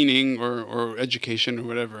training or education or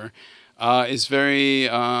whatever is very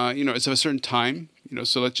it's of a certain time.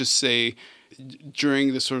 So let's just say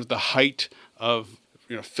during the sort of the height of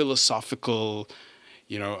philosophical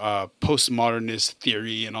postmodernist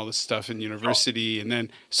theory and all this stuff in university, and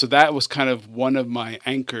then so that was kind of one of my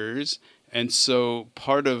anchors. And so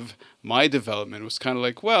part of my development was kind of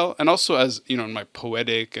like, well, and also as in my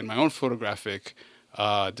poetic and my own photographic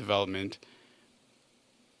development,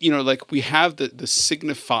 like we have the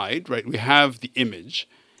signified, right? We have the image.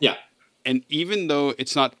 Yeah. And even though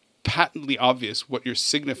it's not patently obvious what you're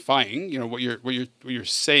signifying, what you're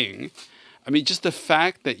saying, I mean, just the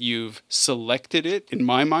fact that you've selected it, in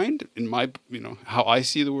my mind, in my how I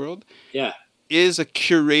see the world, Yeah. is a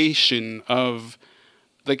curation of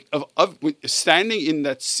standing in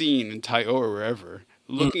that scene in Taioa or wherever,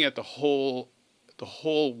 looking at the whole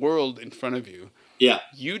world in front of you. Yeah.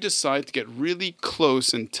 You decide to get really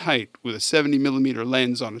close and tight with a 70mm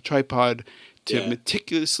lens on a tripod to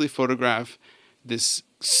meticulously photograph this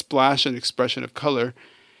splash and expression of color.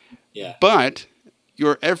 Yeah. But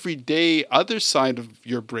your everyday other side of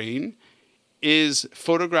your brain is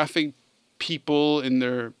photographing people in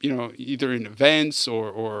their, either in events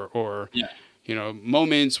or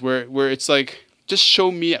moments where it's like, just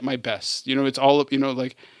show me at my best. It's all,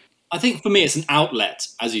 like. I think for me, it's an outlet,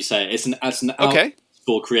 as you say. It's an outlet Okay.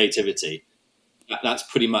 for creativity. That's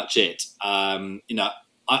pretty much it.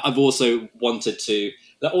 I've also wanted to.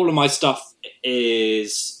 That all of my stuff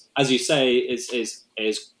is, as you say, is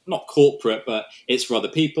not corporate, but it's for other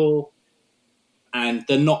people, and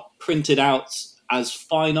they're not printed out as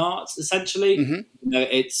fine art. Essentially,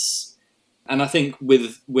 it's. And I think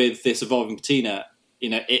with this evolving patina,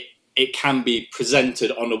 it can be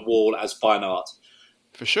presented on a wall as fine art.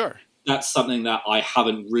 For sure. That's something that I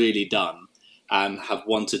haven't really done and have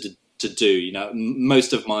wanted to do.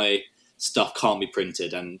 Most of my stuff can't be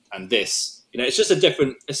printed, and this, it's just a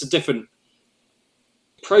different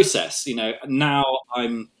process. Now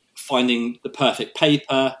I'm finding the perfect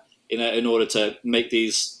paper, in order to make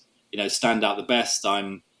these, stand out the best.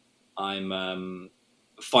 I'm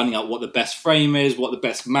finding out what the best frame is, what the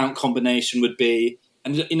best mount combination would be,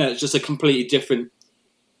 and it's just a completely different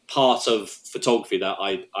part of photography that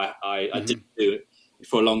I didn't do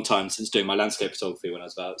for a long time, since doing my landscape photography when I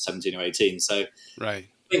was about 17 or 18. So right.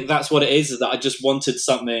 I think that's what it is that I just wanted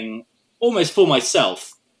something almost for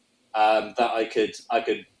myself, that I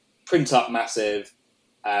could print up massive,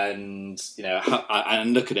 and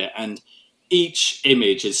and look at it, and each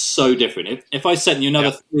image is so different. If I sent you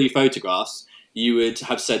another 3 photographs, you would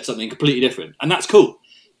have said something completely different, and that's cool.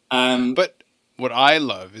 But what I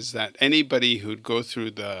love is that anybody who'd go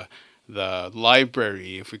through the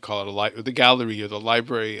library, if we call it or the gallery or the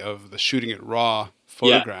library of the Shooting It Raw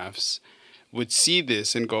photographs, would see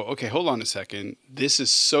this and go, okay, hold on a second, this is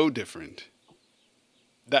so different.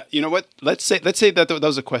 That, you know what? Let's say that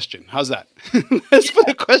was a question. How's that? Let's put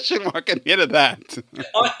a question mark at the end of that.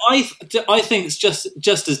 I think it's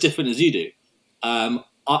just as different as you do. I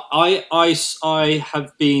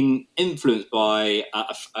have been influenced by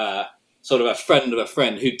sort of a friend of a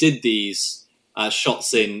friend who did these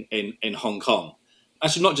shots in Hong Kong.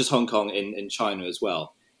 Actually, not just Hong Kong, in China as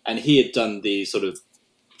well. And he had done these sort of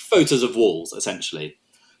photos of walls, essentially.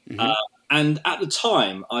 Mm-hmm. And at the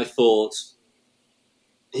time, I thought,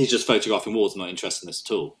 he's just photographing walls. I'm not interested in this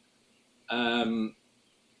at all. And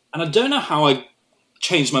I don't know how I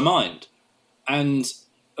changed my mind. And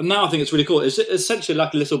now I think it's really cool. It's essentially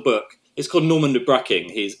like a little book. It's called Norman de Bracking.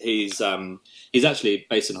 He's actually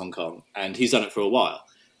based in Hong Kong, and he's done it for a while.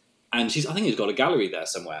 And I think he's got a gallery there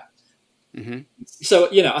somewhere. Mm-hmm. So,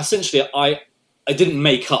 essentially I didn't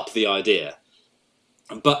make up the idea.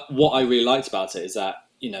 But what I really liked about it is that,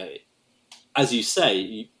 as you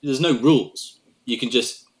say, there's no rules. You can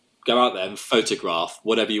just go out there and photograph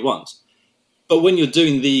whatever you want. But when you're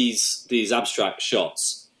doing these abstract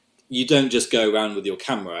shots, you don't just go around with your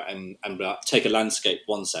camera and take a landscape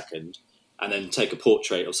 1 second and then take a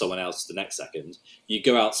portrait of someone else the next second. You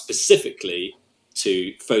go out specifically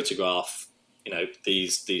to photograph,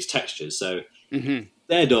 these textures. So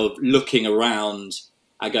instead of looking around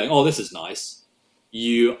and going, oh, this is nice,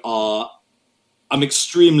 I'm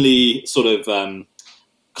extremely sort of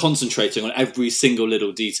concentrating on every single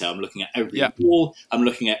little detail. I'm looking at every wall. I'm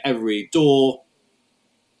looking at every door.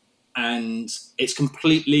 And it's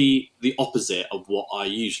completely the opposite of what I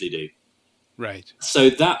usually do. Right. So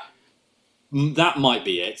that might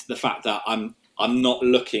be it. The fact that I'm not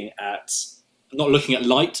looking at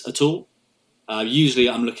light at all. Usually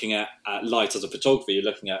I'm looking at light as a photographer. You're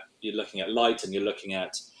looking at light, and you're looking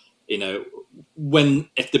at, if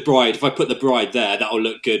I put the bride there, that'll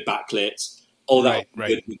look good backlit. Or that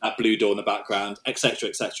good with that blue door in the background, etc.,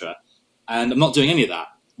 etc. And I'm not doing any of that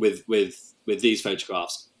with these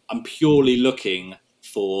photographs. I'm purely looking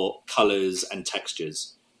for colours and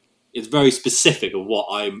textures. It's very specific of what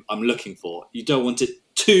I'm looking for. You don't want it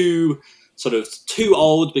too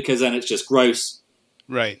old, because then it's just gross.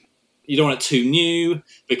 Right. You don't want it too new,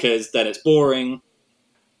 because then it's boring.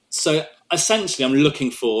 So essentially, I'm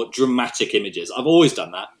looking for dramatic images. I've always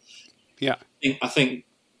done that. Yeah. I think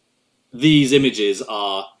these images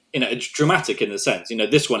are, dramatic in the sense.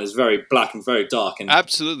 This one is very black and very dark, and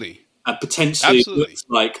absolutely, and potentially looks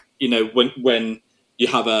like, when you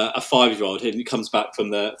have a 5-year-old and he comes back from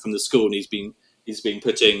the school and he's been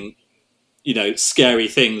putting, scary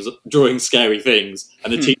things, drawing scary things,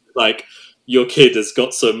 and the teacher's like, your kid has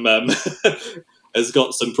got some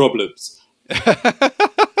problems. And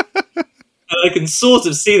I can sort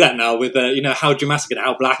of see that now with how dramatic and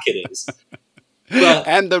how black it is. But,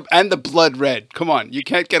 and the blood red. Come on, you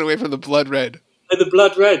can't get away from the blood red. The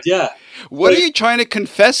blood red, yeah. What are you trying to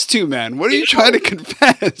confess to, man? What are you trying to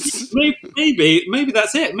confess? Maybe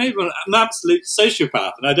that's it. Maybe I'm an absolute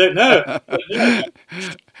sociopath, and I don't know.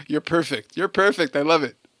 You're perfect. You're perfect. I love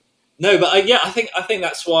it. No, but I think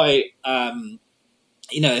that's why.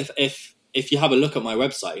 If you have a look at my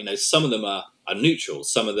website, some of them are neutral,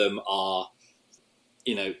 some of them are,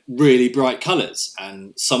 really bright colours,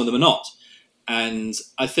 and some of them are not. And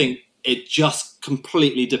I think it just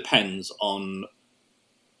completely depends on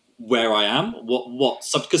where I am,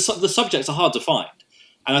 because the subjects are hard to find.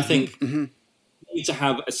 And I think you need to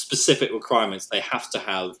have a specific requirements. They have to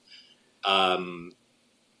have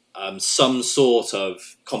some sort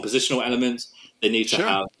of compositional element. They need to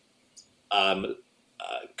have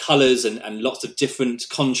colours and lots of different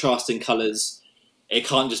contrasting colours. It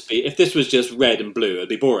can't just be, if this was just red and blue, it'd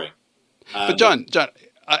be boring. But John,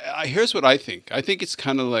 here's what I think. I think it's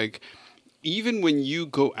kind of like, even when you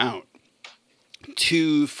go out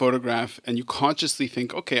to photograph and you consciously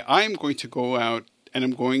think, okay, I'm going to go out and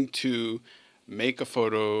I'm going to make a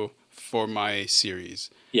photo for my series.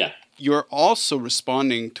 Yeah. You're also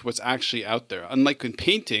responding to what's actually out there. Unlike in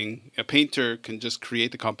painting, a painter can just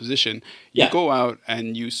create the composition. You go out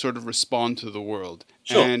and you sort of respond to the world.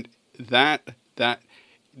 Sure. And that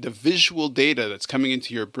the visual data that's coming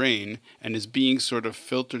into your brain and is being sort of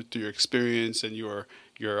filtered through your experience and your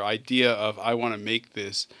idea of, I want to make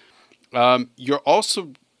this, you're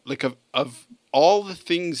also, like, of all the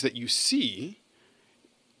things that you see,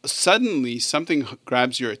 suddenly something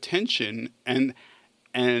grabs your attention, and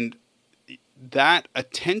that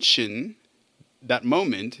attention, that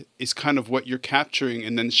moment, is kind of what you're capturing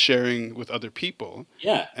and then sharing with other people.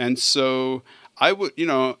 Yeah. And so I would,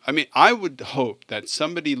 I would hope that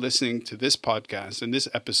somebody listening to this podcast and this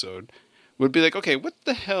episode would be like, okay, what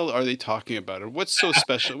the hell are they talking about? Or what's so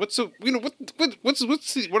special? What's so,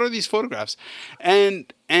 what are these photographs?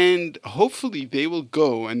 And hopefully they will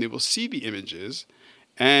go and they will see the images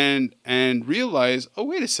and realize, oh,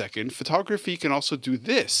 wait a second, photography can also do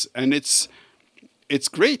this. And it's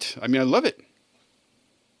great. I mean, I love it.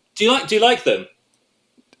 Do you like them?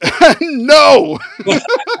 No,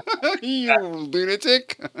 you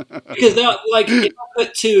lunatic. Because they're like, if I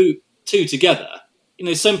put two together,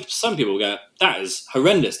 some people go, that is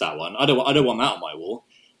horrendous. That one, I don't want that on my wall.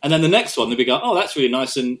 And then the next one, they'll be going, oh, that's really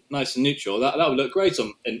nice and neutral. That would look great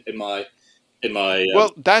in my.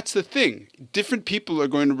 Well, that's the thing. Different people are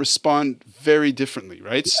going to respond very differently,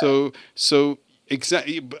 right? Yeah. So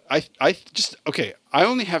exactly. I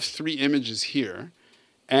only have 3 images here,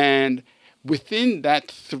 and within that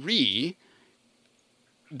 3,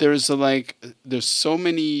 there's so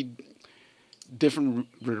many different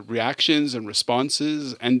reactions and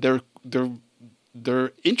responses, and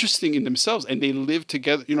they're interesting in themselves, and they live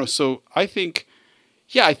together. So I think,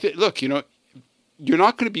 look, you're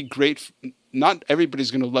not going to be great. Not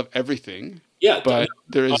everybody's going to love everything. Yeah, but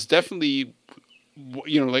there is definitely,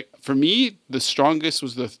 like for me, the strongest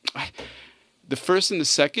was the first and the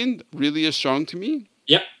second really is strong to me.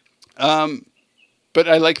 Yep. But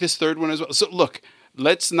I like this third one as well. So look,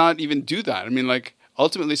 let's not even do that. I mean, like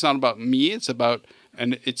ultimately, it's not about me. It's about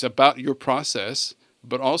your process,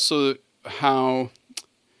 but also how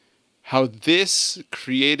this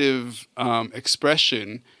creative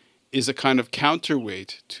expression is a kind of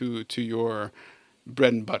counterweight to your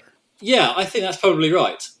bread and butter. Yeah, I think that's probably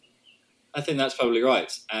right.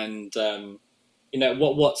 And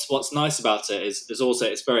what's nice about it is also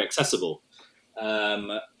it's very accessible.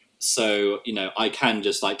 So I can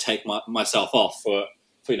just like take myself off for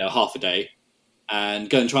half a day and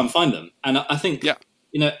go and try and find them. And I think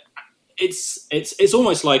it's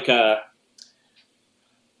almost like a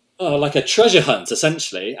treasure hunt,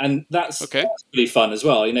 essentially, and that's really fun as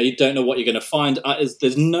well. You don't know what you're going to find.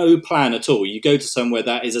 There's no plan at all. You go to somewhere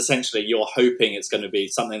that is essentially you're hoping it's going to be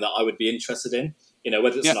something that I would be interested in.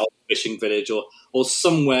 Whether it's an old fishing village or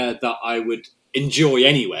somewhere that I would enjoy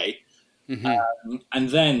anyway. Mm-hmm. And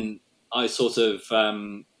then I sort of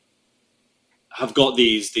have got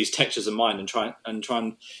these textures in mind and try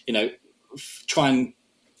and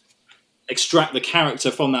extract the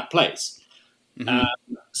character from that place. Mm-hmm.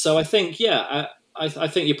 So I think, I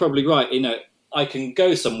think you're probably right. I can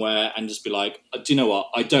go somewhere and just be like, do you know what?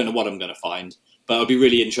 I don't know what I'm going to find, but it'll be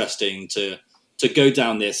really interesting to go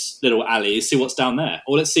down this little alley, see what's down there,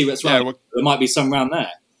 or let's see what's around. There might be some around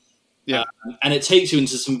there. Yeah, and it takes you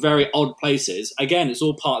into some very odd places. Again, it's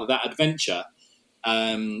all part of that adventure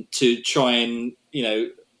to try and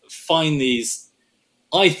find these.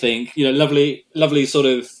 I think lovely sort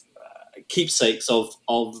of keepsakes of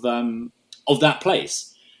that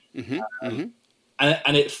place. Mm-hmm.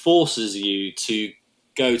 And it forces you to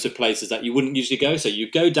go to places that you wouldn't usually go. So you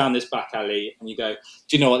go down this back alley and you go,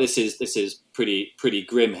 do you know what this is? This is pretty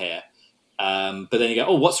grim here. But then you go,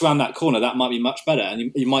 oh, what's around that corner? That might be much better.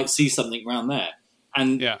 And you might see something around there.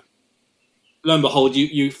 And lo and behold,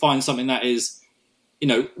 you find something that is,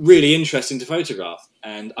 really interesting to photograph.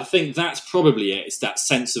 And I think that's probably it. It's that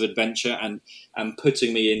sense of adventure and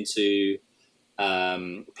putting me into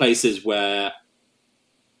places where,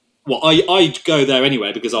 I go there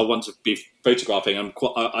anyway because I want to be photographing.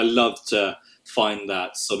 I love to find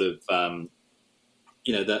that sort of,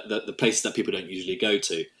 the places that people don't usually go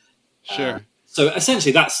to. Sure. So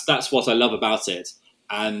essentially, that's what I love about it,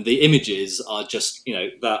 and the images are just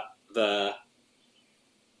the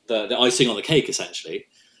icing on the cake, essentially.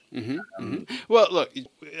 Mm-hmm. Mm-hmm. Well, look,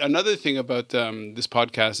 another thing about this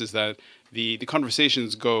podcast is that the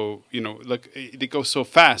conversations go, they go so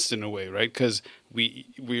fast in a way, right? Because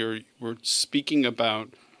we're speaking about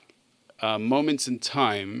moments in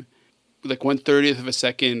time, like 1/30th of a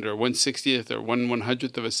second or 1/60th or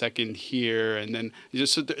 1/100th of a second here, and then they're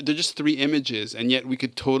just 3 images, and yet we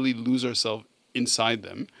could totally lose ourselves inside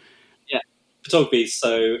them. Yeah, photography is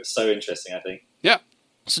so interesting, I think. Yeah.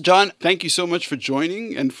 So John, thank you so much for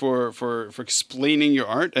joining and for explaining your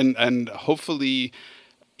art, and hopefully,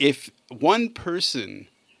 if one person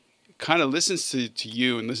kind of listens to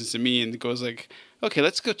you and listens to me and goes like, okay,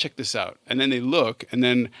 let's go check this out, and then they look, and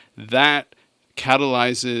then that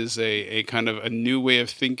catalyzes a kind of a new way of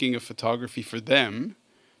thinking of photography for them,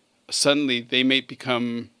 suddenly they may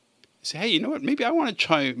become say, hey, you know what? Maybe I want to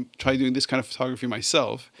try doing this kind of photography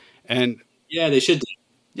myself. And Yeah, they should do.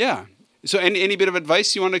 yeah. So any bit of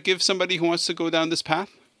advice you want to give somebody who wants to go down this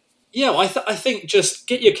path? Yeah, well, I think just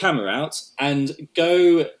get your camera out and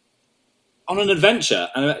go on an adventure.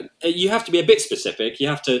 And you have to be a bit specific. You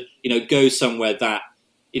have to, go somewhere that,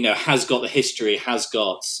 has got the history, has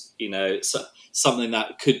got, something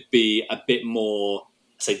that could be a bit more,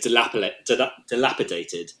 say,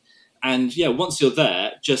 dilapidated. And yeah, once you're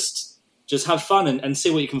there, just have fun and see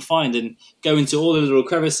what you can find, and go into all the little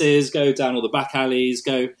crevices, go down all the back alleys,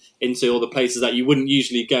 go into all the places that you wouldn't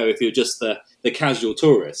usually go if you're just the casual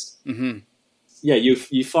tourist. Mm-hmm. Yeah,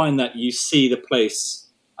 you find that you see the place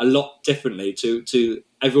a lot differently to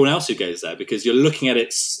everyone else who goes there, because you're looking at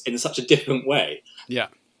it in such a different way. Yeah.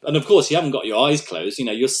 And of course, you haven't got your eyes closed.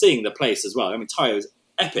 You're seeing the place as well. I mean, Taio's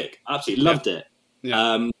epic. I absolutely loved it. Yeah.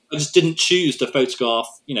 I just didn't choose to photograph,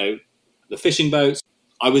 the fishing boats.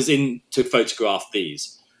 I was in to photograph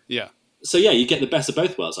these. Yeah. So yeah, you get the best of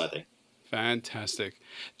both worlds, I think. Fantastic.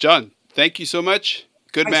 John, thank you so much.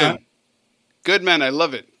 Good Thanks, man. man. Good man. I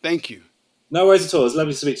love it. Thank you. No worries at all. It's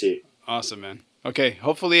lovely to speak to you. Awesome, man. Okay.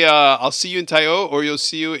 Hopefully, I'll see you in Taio, or you'll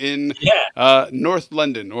see you in North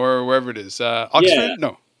London, or wherever it is. Oxford? Yeah.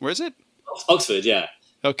 No. Where is it? Oxford, yeah.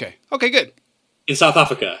 Okay. Okay, good. In South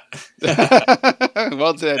Africa.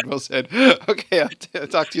 Well said. Well said. Okay. I'll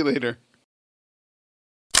talk to you later.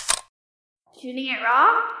 Shooting it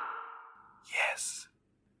raw? Yes.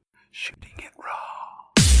 Shooting it raw.